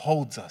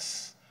holds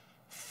us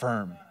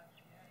firm.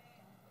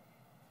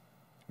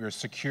 We are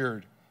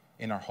secured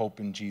in our hope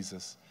in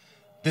Jesus.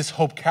 This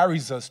hope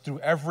carries us through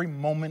every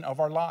moment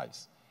of our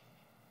lives.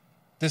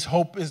 This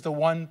hope is the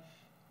one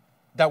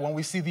that when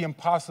we see the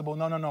impossible,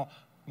 no.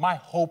 My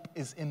hope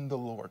is in the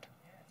Lord.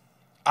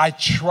 I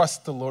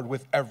trust the Lord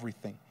with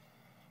everything.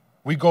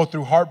 We go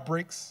through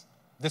heartbreaks,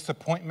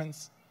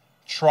 disappointments,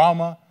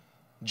 trauma,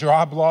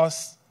 job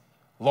loss,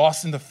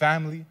 loss in the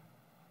family,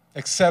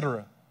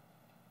 etc.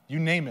 You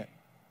name it.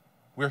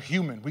 We're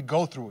human. We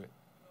go through it.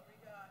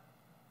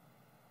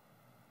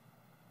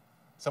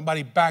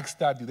 Somebody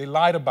backstabbed you. They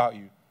lied about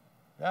you.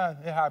 Yeah,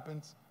 it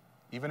happens.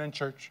 Even in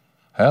church.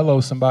 Hello,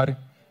 somebody.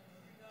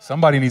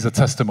 Somebody needs a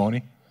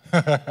testimony.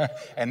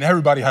 And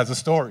everybody has a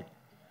story.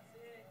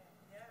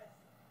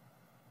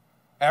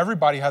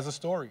 Everybody has a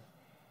story.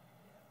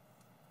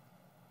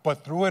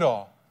 But through it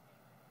all,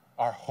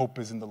 our hope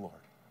is in the Lord.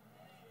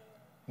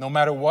 No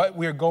matter what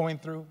we're going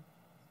through,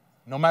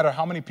 no matter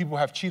how many people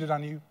have cheated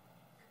on you,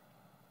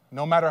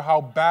 no matter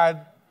how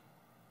bad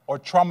or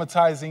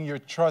traumatizing your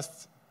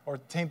trust or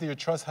tainted your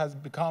trust has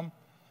become,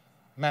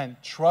 man,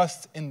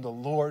 trust in the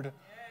Lord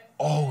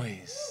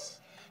always.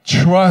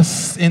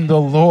 Trust in the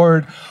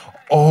Lord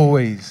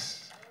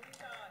always.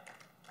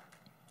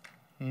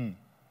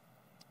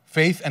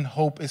 Faith and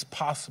hope is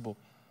possible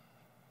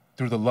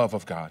through the love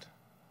of God.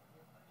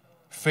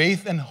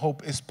 Faith and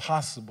hope is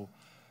possible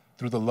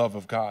through the love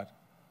of God.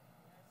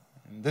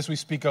 And this we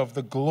speak of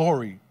the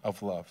glory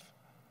of love.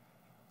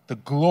 The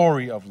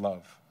glory of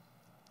love.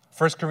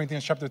 1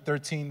 Corinthians chapter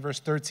 13, verse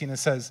 13, it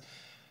says,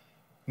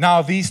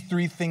 now these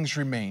three things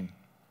remain: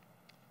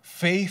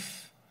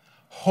 faith,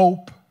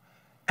 hope,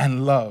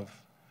 and love.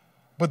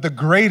 But the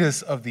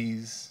greatest of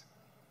these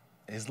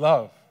is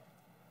love.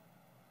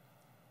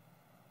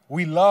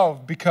 We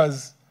love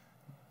because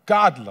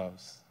God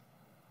loves.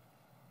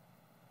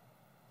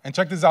 And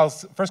check this out,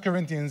 1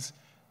 Corinthians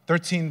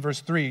 13,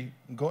 verse 3.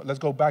 Let's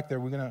go back there.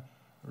 We're going to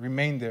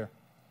remain there.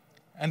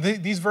 And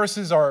these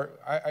verses are,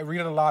 I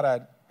read it a lot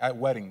at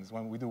weddings,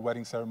 when we do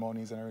wedding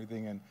ceremonies and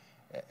everything.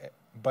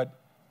 But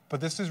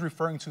this is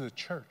referring to the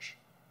church.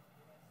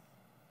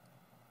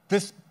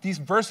 These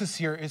verses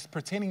here is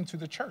pertaining to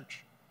the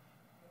church.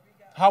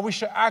 How we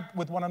should act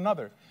with one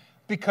another.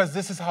 Because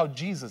this is how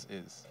Jesus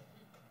is.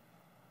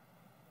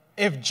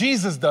 If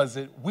Jesus does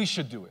it, we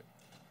should do it.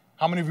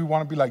 How many of you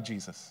want to be like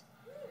Jesus?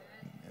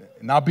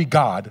 Not be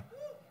God,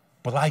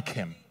 but like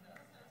him.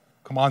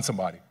 Come on,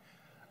 somebody.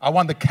 I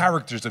want the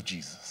characters of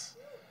Jesus.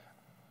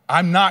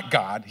 I'm not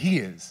God, he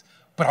is,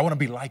 but I want to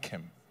be like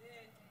him.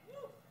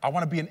 I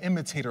want to be an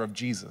imitator of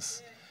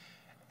Jesus.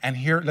 And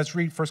here, let's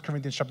read 1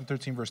 Corinthians chapter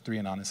 13, verse 3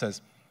 and on. It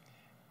says,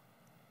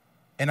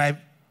 and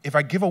if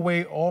I give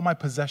away all my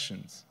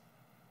possessions,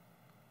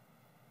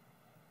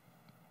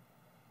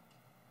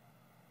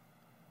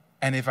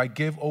 and if I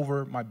give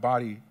over my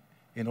body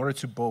in order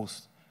to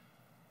boast,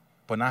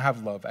 but not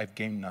have love, I've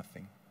gained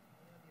nothing.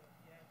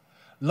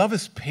 Love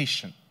is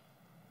patient.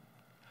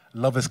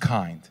 Love is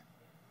kind.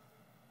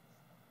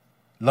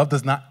 Love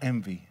does not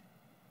envy.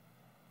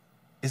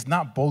 It's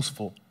not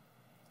boastful.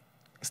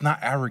 It's not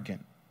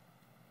arrogant.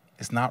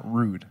 It's not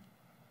rude.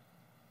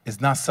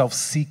 It's not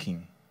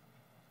self-seeking.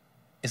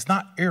 It's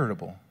not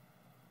irritable.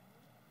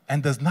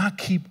 And does not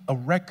keep a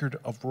record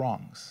of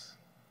wrongs.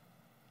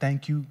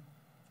 Thank you,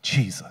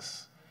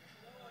 Jesus.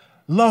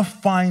 Love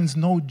finds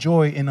no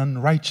joy in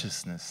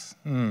unrighteousness,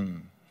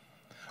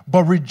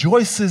 but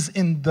rejoices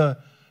in the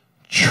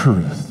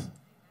truth.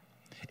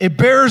 It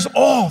bears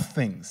all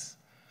things,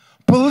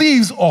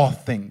 believes all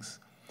things,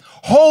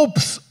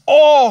 hopes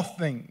all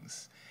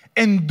things,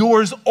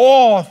 endures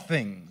all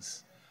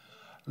things.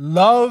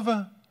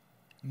 Love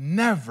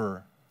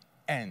never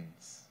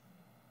ends.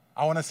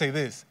 I want to say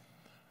this.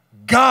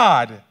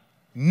 God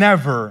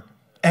never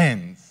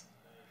ends.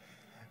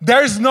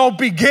 There's no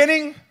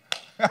beginning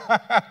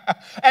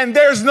and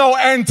there's no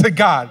end to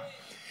God.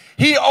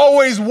 He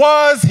always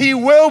was, he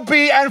will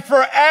be, and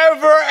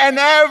forever and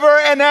ever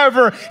and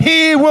ever,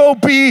 he will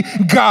be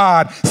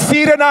God,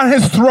 seated on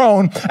his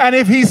throne. And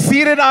if he's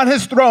seated on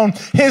his throne,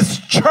 his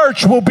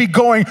church will be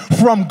going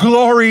from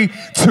glory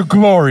to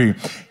glory.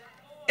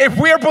 If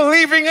we are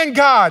believing in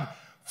God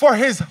for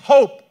his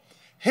hope,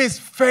 his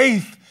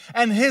faith,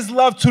 and his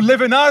love to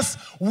live in us,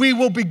 we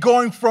will be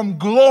going from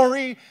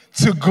glory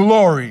to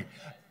glory.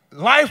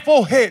 Life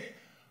will hit,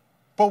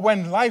 but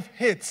when life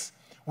hits,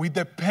 we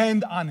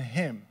depend on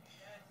him.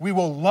 We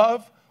will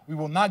love. We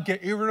will not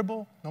get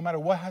irritable no matter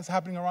what is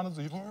happening around us.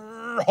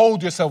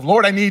 Hold yourself.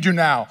 Lord, I need you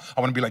now.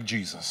 I want to be like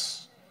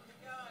Jesus.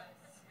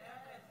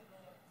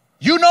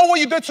 You know what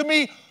you did to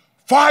me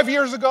 5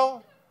 years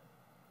ago?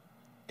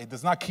 It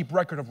does not keep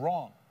record of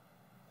wrong.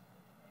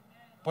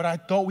 But I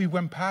thought we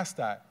went past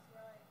that.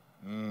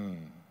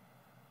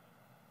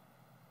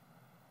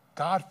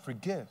 God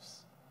forgives.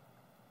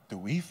 Do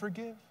we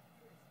forgive?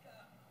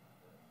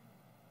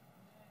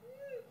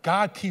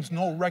 God keeps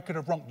no record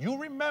of wrong. You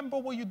remember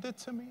what you did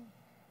to me?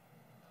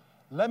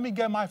 Let me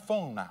get my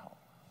phone now.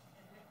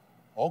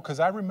 Oh, because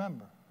I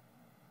remember.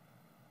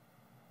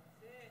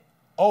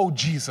 Oh,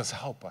 Jesus,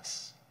 help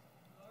us.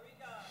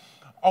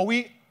 Are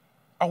we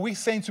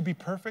saying to be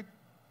perfect?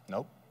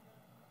 Nope.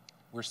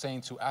 We're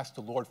saying to ask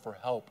the Lord for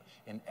help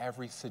in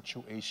every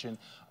situation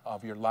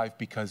of your life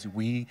because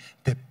we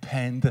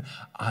depend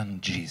on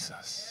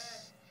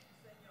Jesus.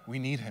 We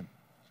need him.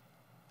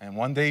 And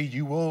one day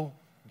you will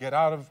get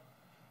out of,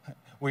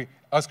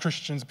 us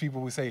Christians,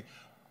 people, we say,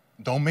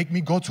 don't make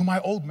me go to my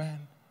old man.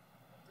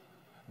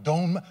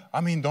 Don't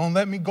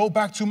let me go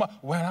back to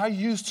when I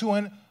used to.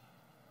 And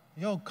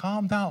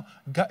calm down.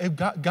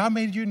 God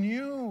made you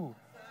new.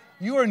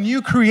 You are a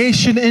new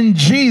creation in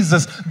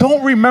Jesus.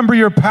 Don't remember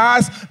your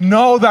past.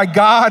 Know that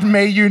God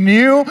made you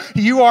new.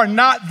 You are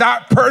not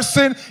that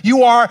person.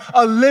 You are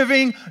a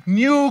living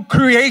new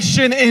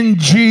creation in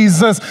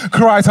Jesus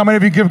Christ. How many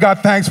of you give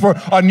God thanks for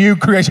a new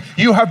creation?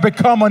 You have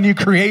become a new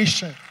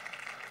creation.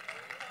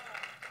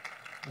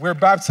 We're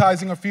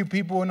baptizing a few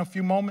people in a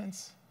few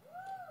moments.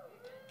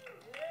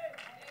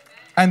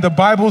 And the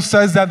Bible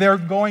says that they're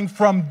going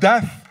from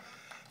death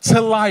to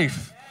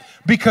life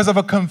because of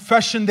a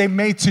confession they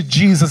made to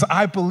Jesus.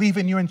 I believe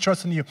in you and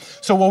trust in you.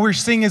 So what we're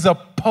seeing is a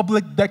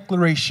public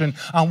declaration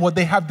on what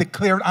they have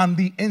declared on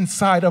the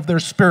inside of their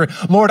spirit.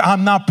 Lord,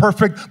 I'm not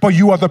perfect, but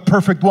you are the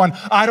perfect one.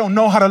 I don't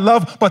know how to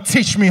love, but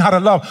teach me how to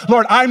love.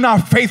 Lord, I'm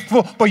not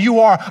faithful, but you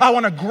are. I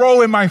want to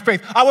grow in my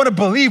faith. I want to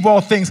believe all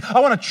things. I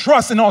want to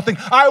trust in all things.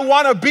 I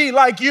want to be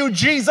like you,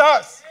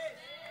 Jesus.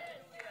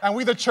 And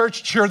we, the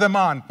church, cheer them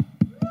on.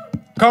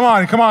 Come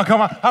on.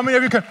 How many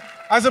of you can?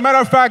 As a matter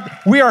of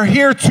fact, we are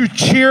here to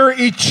cheer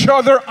each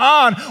other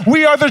on.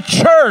 We are the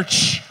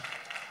church.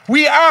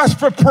 We ask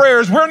for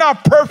prayers. We're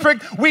not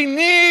perfect. We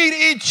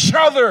need each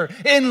other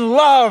in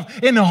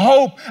love, in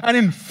hope, and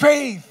in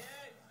faith.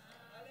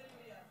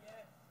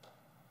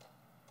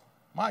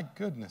 My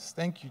goodness.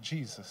 Thank you,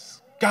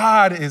 Jesus.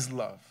 God is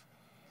love.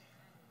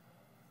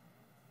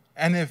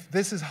 And if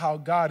this is how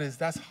God is,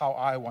 that's how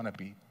I want to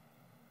be.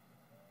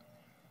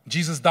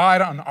 Jesus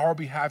died on our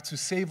behalf to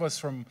save us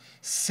from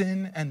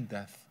sin and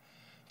death,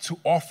 to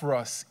offer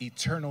us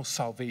eternal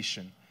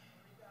salvation.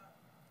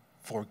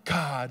 For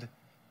God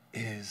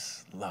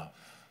is love.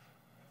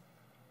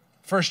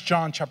 1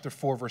 John chapter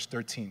 4, verse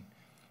 13.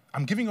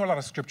 I'm giving you a lot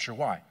of scripture.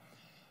 Why?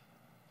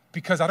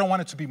 Because I don't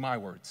want it to be my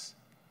words.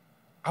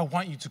 I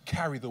want you to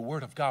carry the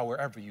word of God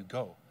wherever you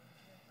go.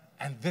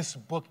 And this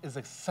book is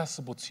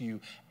accessible to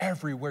you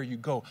everywhere you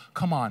go.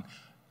 Come on,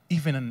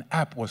 even an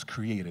app was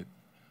created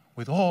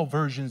with all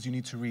versions you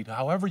need to read.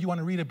 However you want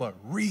to read it, but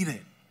read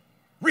it.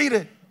 Read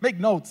it. Make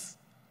notes.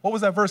 What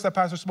was that verse that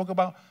Pastor spoke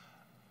about?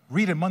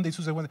 Read it Monday,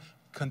 Tuesday, Wednesday.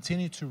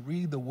 Continue to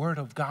read the Word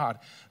of God.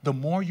 The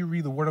more you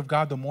read the Word of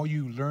God, the more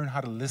you learn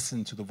how to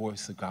listen to the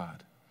voice of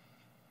God.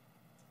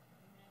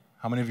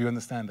 How many of you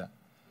understand that?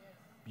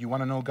 You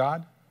want to know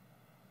God?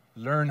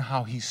 Learn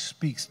how he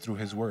speaks through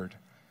his Word.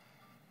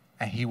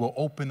 And he will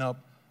open up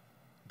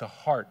the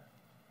heart,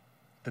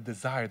 the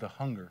desire, the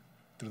hunger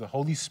through the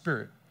Holy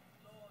Spirit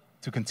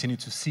to continue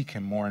to seek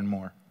him more and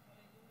more.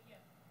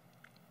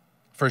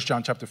 1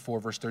 John chapter 4,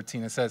 verse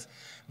 13, it says,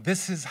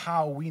 this is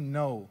how we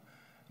know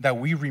that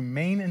we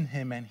remain in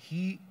him and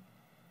he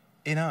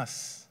in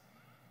us.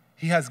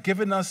 He has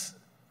given us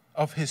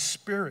of his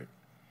Spirit.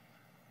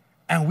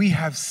 And we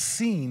have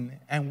seen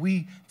and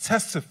we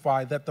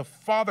testify that the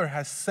Father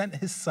has sent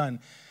his Son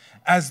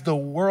as the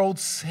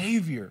world's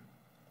Savior.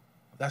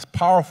 That's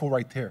powerful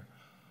right there.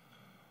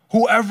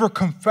 Whoever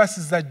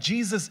confesses that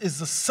Jesus is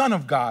the Son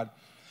of God,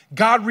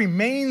 God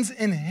remains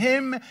in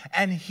him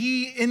and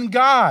he in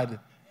God.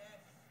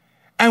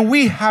 And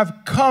we have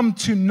come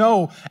to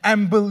know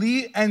and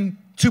believe and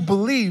to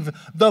believe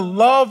the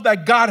love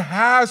that God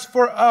has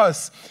for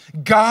us.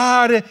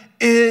 God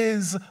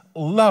is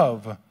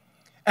love.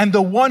 And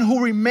the one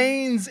who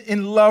remains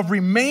in love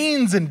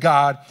remains in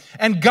God,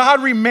 and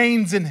God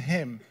remains in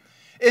him.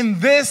 In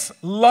this,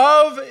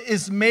 love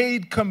is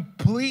made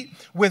complete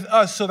with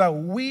us so that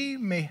we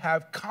may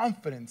have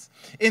confidence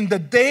in the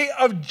day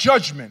of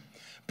judgment,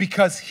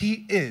 because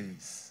he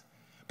is.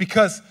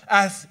 Because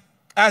as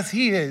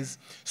he is,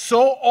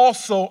 so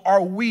also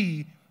are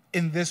we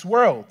in this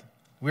world.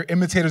 We're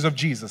imitators of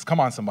Jesus. Come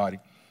on, somebody.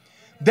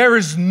 There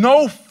is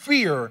no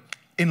fear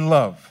in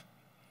love.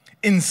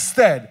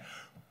 Instead,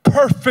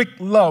 perfect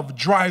love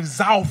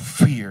drives out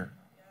fear.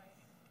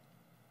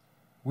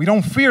 We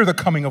don't fear the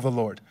coming of the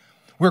Lord.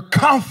 We're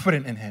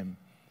confident in him.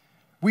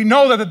 We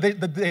know that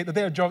the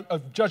day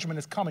of judgment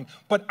is coming,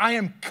 but I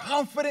am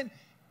confident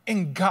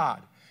in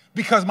God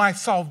because my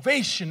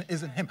salvation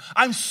is in him.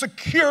 I'm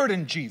secured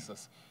in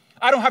Jesus.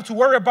 I don't have to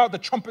worry about the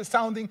trumpet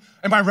sounding.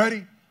 Am I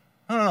ready?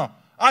 No.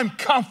 I'm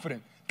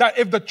confident that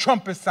if the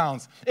trumpet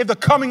sounds, if the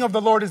coming of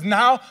the Lord is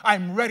now,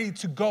 I'm ready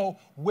to go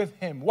with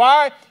him.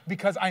 Why?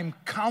 Because I'm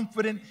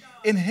confident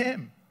in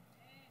him.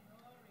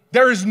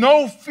 There is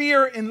no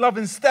fear in love.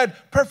 Instead,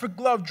 perfect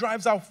love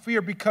drives out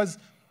fear because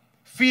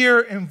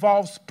fear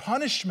involves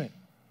punishment.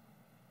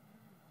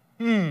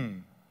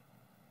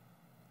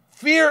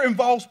 Fear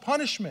involves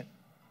punishment.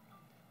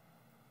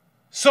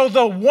 So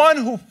the one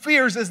who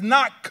fears is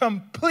not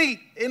complete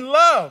in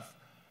love.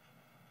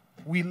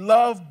 We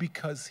love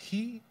because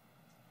he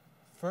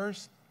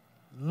first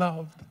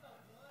loved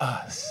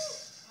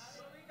us.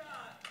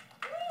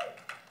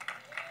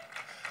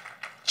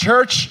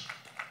 Church,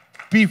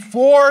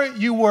 Before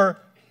you were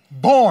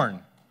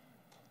born,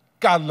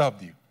 God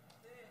loved you.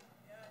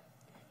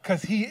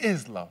 Because he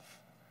is love.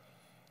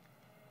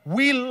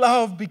 We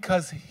love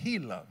because he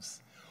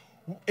loves.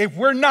 If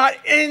we're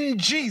not in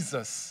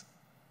Jesus,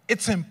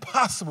 it's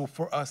impossible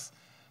for us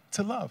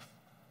to love.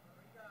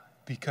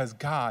 Because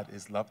God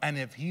is love. And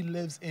if he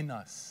lives in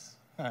us,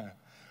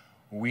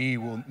 he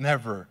will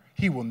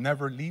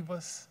never leave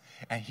us,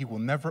 and he will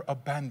never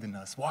abandon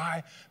us.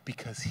 Why?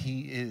 Because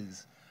he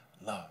is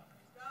love.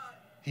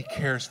 He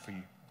cares for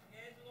you.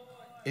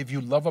 If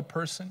you love a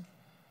person,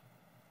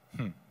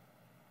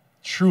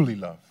 truly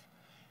love,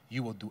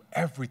 you will do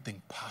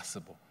everything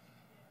possible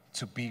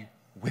to be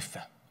with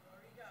them.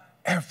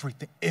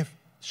 Everything, if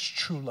it's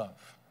true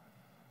love.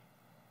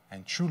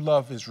 And true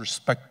love is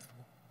respectful.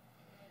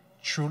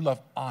 True love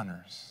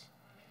honors.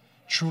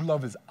 True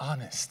love is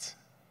honest.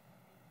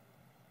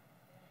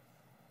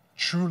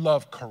 True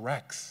love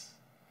corrects,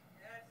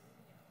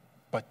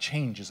 but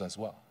changes as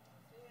well.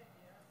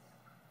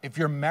 If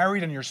you're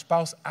married and your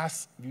spouse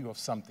asks you of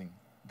something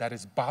that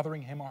is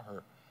bothering him or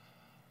her,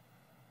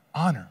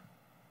 honor,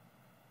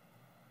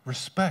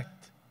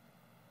 respect.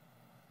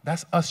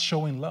 That's us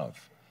showing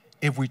love.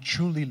 If we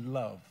truly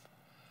love,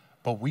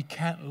 but we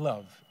can't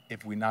love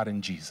if we're not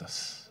in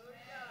Jesus.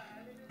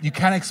 You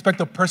can't expect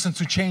a person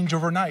to change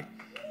overnight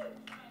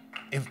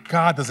if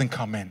God doesn't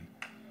come in.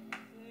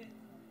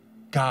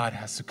 God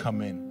has to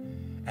come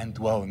in and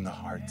dwell in the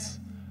hearts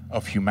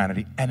of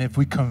humanity. And if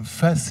we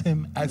confess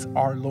him as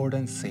our Lord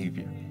and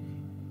Savior,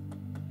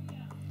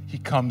 he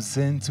comes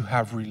in to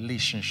have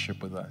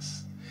relationship with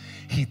us.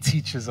 He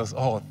teaches us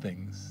all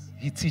things.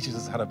 He teaches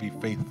us how to be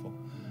faithful,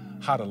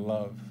 how to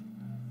love.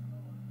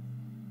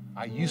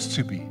 I used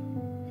to be,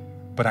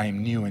 but I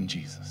am new in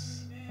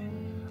Jesus.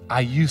 I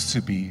used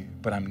to be,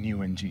 but I'm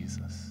new in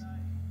Jesus.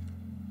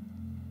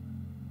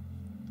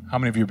 How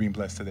many of you are being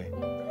blessed today?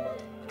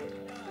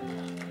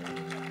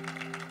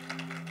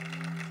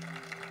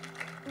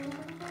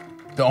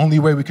 The only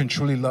way we can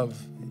truly love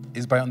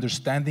is by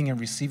understanding and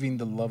receiving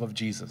the love of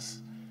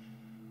Jesus.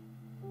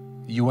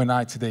 You and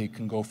I today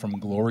can go from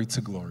glory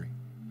to glory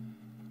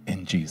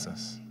in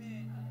Jesus.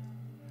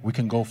 We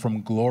can go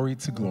from glory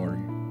to glory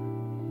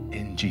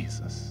in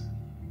Jesus.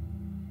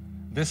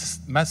 This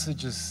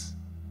message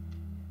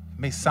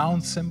may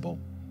sound simple,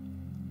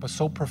 but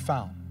so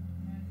profound.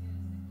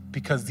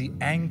 Because the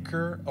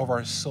anchor of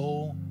our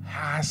soul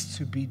has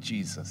to be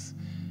Jesus.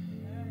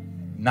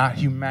 Not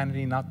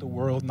humanity, not the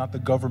world, not the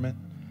government,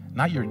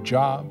 not your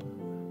job.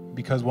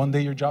 Because one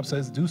day your job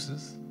says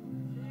deuces.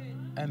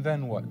 And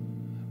then what?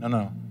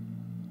 No.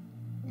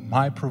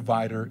 My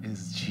provider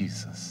is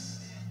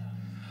Jesus.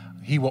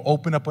 He will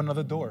open up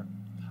another door.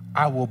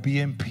 I will be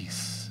in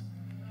peace.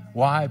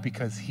 Why?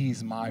 Because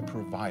he's my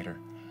provider.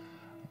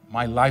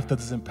 My life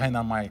doesn't depend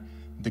on my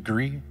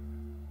degree,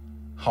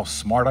 how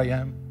smart I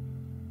am,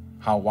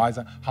 how wise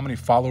I am, how many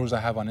followers I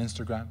have on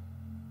Instagram.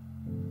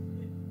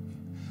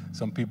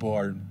 Some people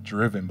are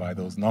driven by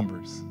those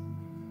numbers.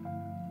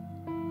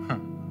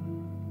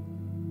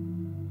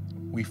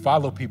 We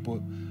follow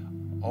people.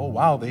 Oh,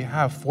 wow, they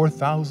have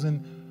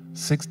 4,000,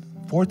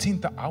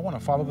 14,000. I want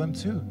to follow them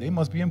too. They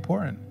must be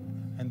important.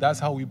 And that's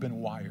how we've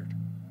been wired.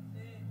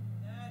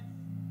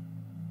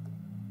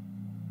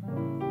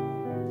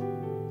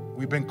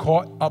 We've been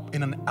caught up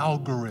in an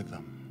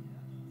algorithm.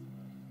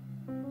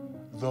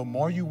 The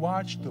more you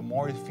watch, the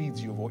more it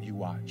feeds you of what you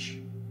watch.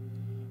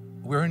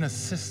 We're in a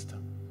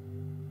system.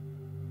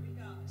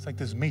 It's like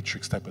this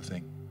matrix type of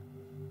thing.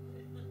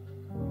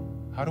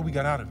 How do we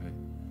get out of it?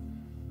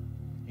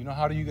 You know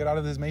how do you get out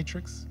of this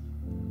matrix?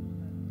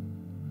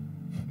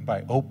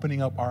 By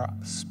opening up our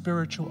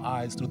spiritual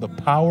eyes through the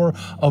power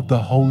of the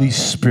Holy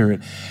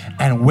Spirit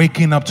and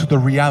waking up to the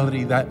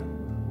reality that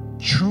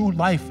true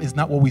life is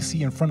not what we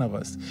see in front of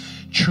us.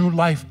 True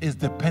life is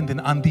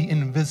dependent on the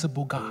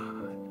invisible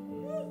God.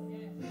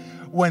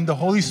 When the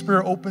Holy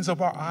Spirit opens up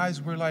our eyes,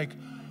 we're like,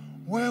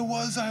 where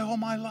was I all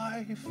my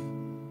life?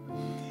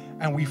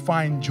 And we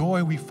find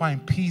joy, we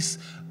find peace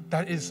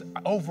that is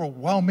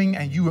overwhelming.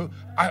 And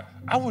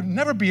I would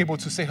never be able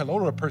to say hello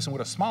to a person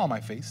with a smile on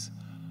my face.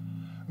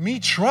 Me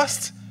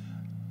trust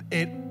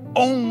it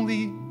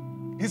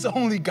is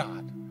only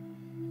God.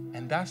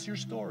 And that's your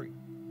story.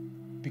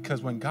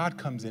 Because when God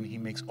comes in, he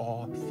makes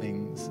all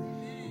things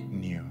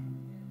new.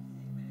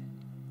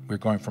 We're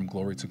going from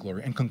glory to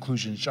glory. In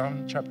conclusion,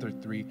 John chapter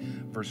 3,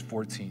 verse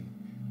 14.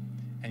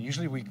 And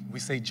usually we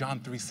say John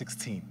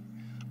 3:16.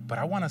 But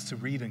I want us to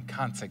read in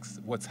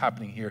context what's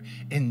happening here.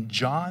 In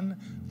John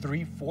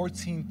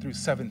 3:14 through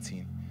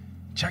 17.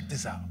 Check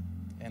this out.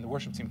 And the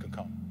worship team can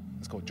come.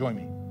 Let's go. Join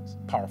me. It's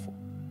powerful.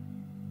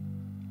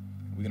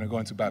 We're going to go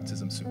into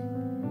baptism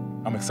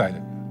soon. I'm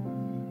excited.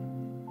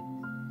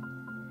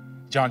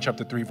 John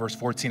chapter 3, verse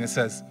 14, it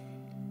says,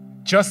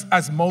 just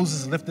as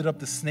Moses lifted up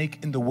the snake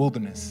in the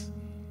wilderness,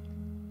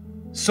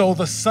 so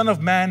the Son of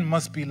Man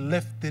must be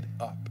lifted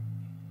up,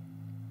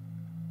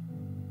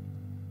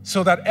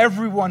 so that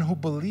everyone who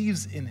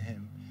believes in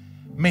him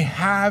may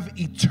have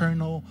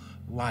eternal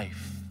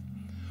life.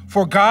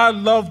 For God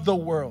loved the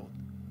world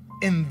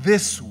in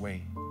this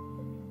way.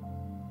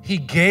 He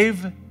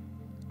gave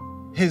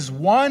his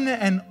one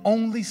and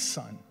only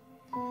Son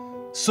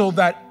so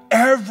that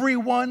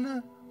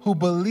everyone who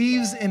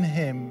believes in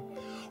him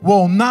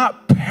will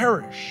not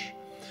perish,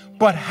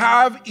 but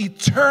have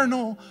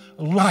eternal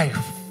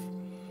life.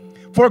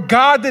 For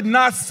God did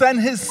not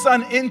send his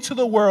Son into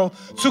the world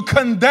to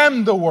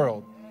condemn the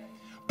world,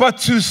 but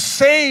to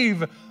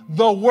save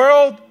the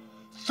world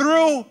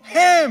through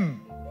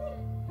him.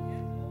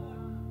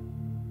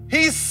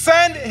 He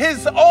sent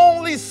his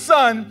only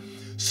Son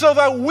so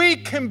that we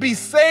can be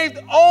saved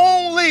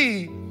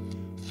only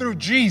through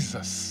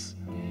Jesus.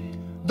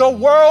 The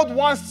world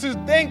wants to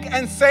think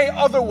and say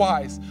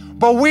otherwise,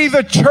 but we,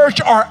 the church,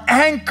 are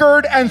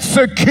anchored and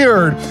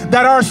secured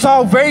that our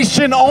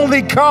salvation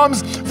only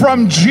comes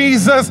from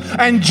Jesus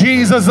and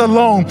Jesus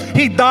alone.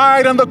 He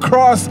died on the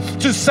cross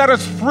to set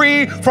us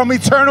free from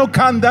eternal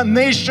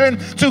condemnation,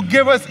 to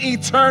give us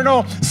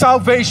eternal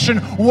salvation.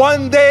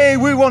 One day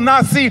we will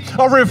not see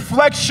a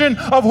reflection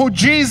of who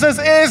Jesus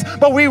is,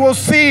 but we will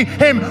see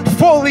him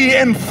fully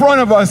in front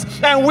of us.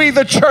 And we,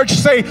 the church,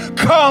 say,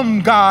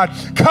 come, God,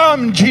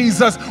 come,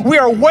 Jesus. We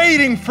are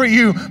waiting for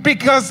you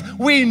because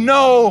we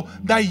know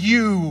that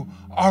you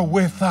are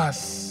with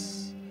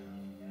us.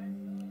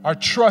 Our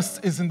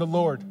trust is in the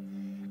Lord.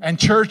 And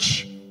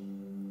church,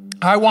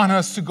 I want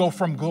us to go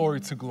from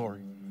glory to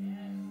glory.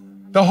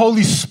 The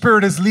Holy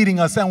Spirit is leading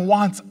us and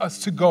wants us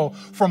to go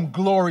from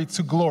glory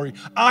to glory.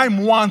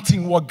 I'm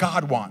wanting what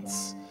God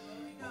wants.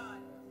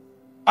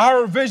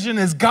 Our vision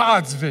is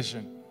God's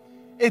vision.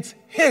 It's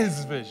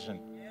his vision.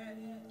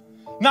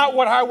 Not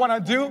what I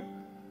want to do,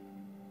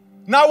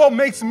 not what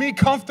makes me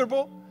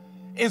comfortable,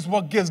 is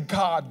what gives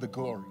God the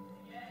glory.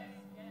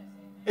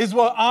 Is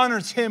what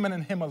honors him and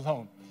in him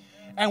alone.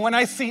 And when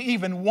I see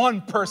even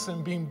one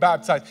person being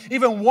baptized,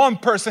 even one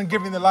person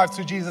giving their life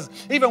to Jesus,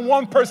 even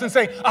one person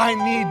saying, I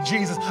need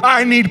Jesus,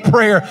 I need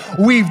prayer,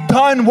 we've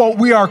done what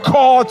we are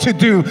called to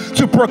do,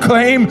 to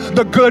proclaim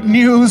the good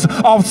news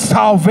of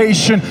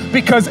salvation,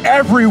 because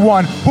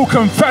everyone who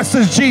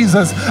confesses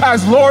Jesus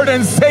as Lord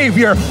and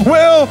Savior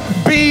will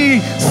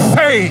be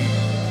saved.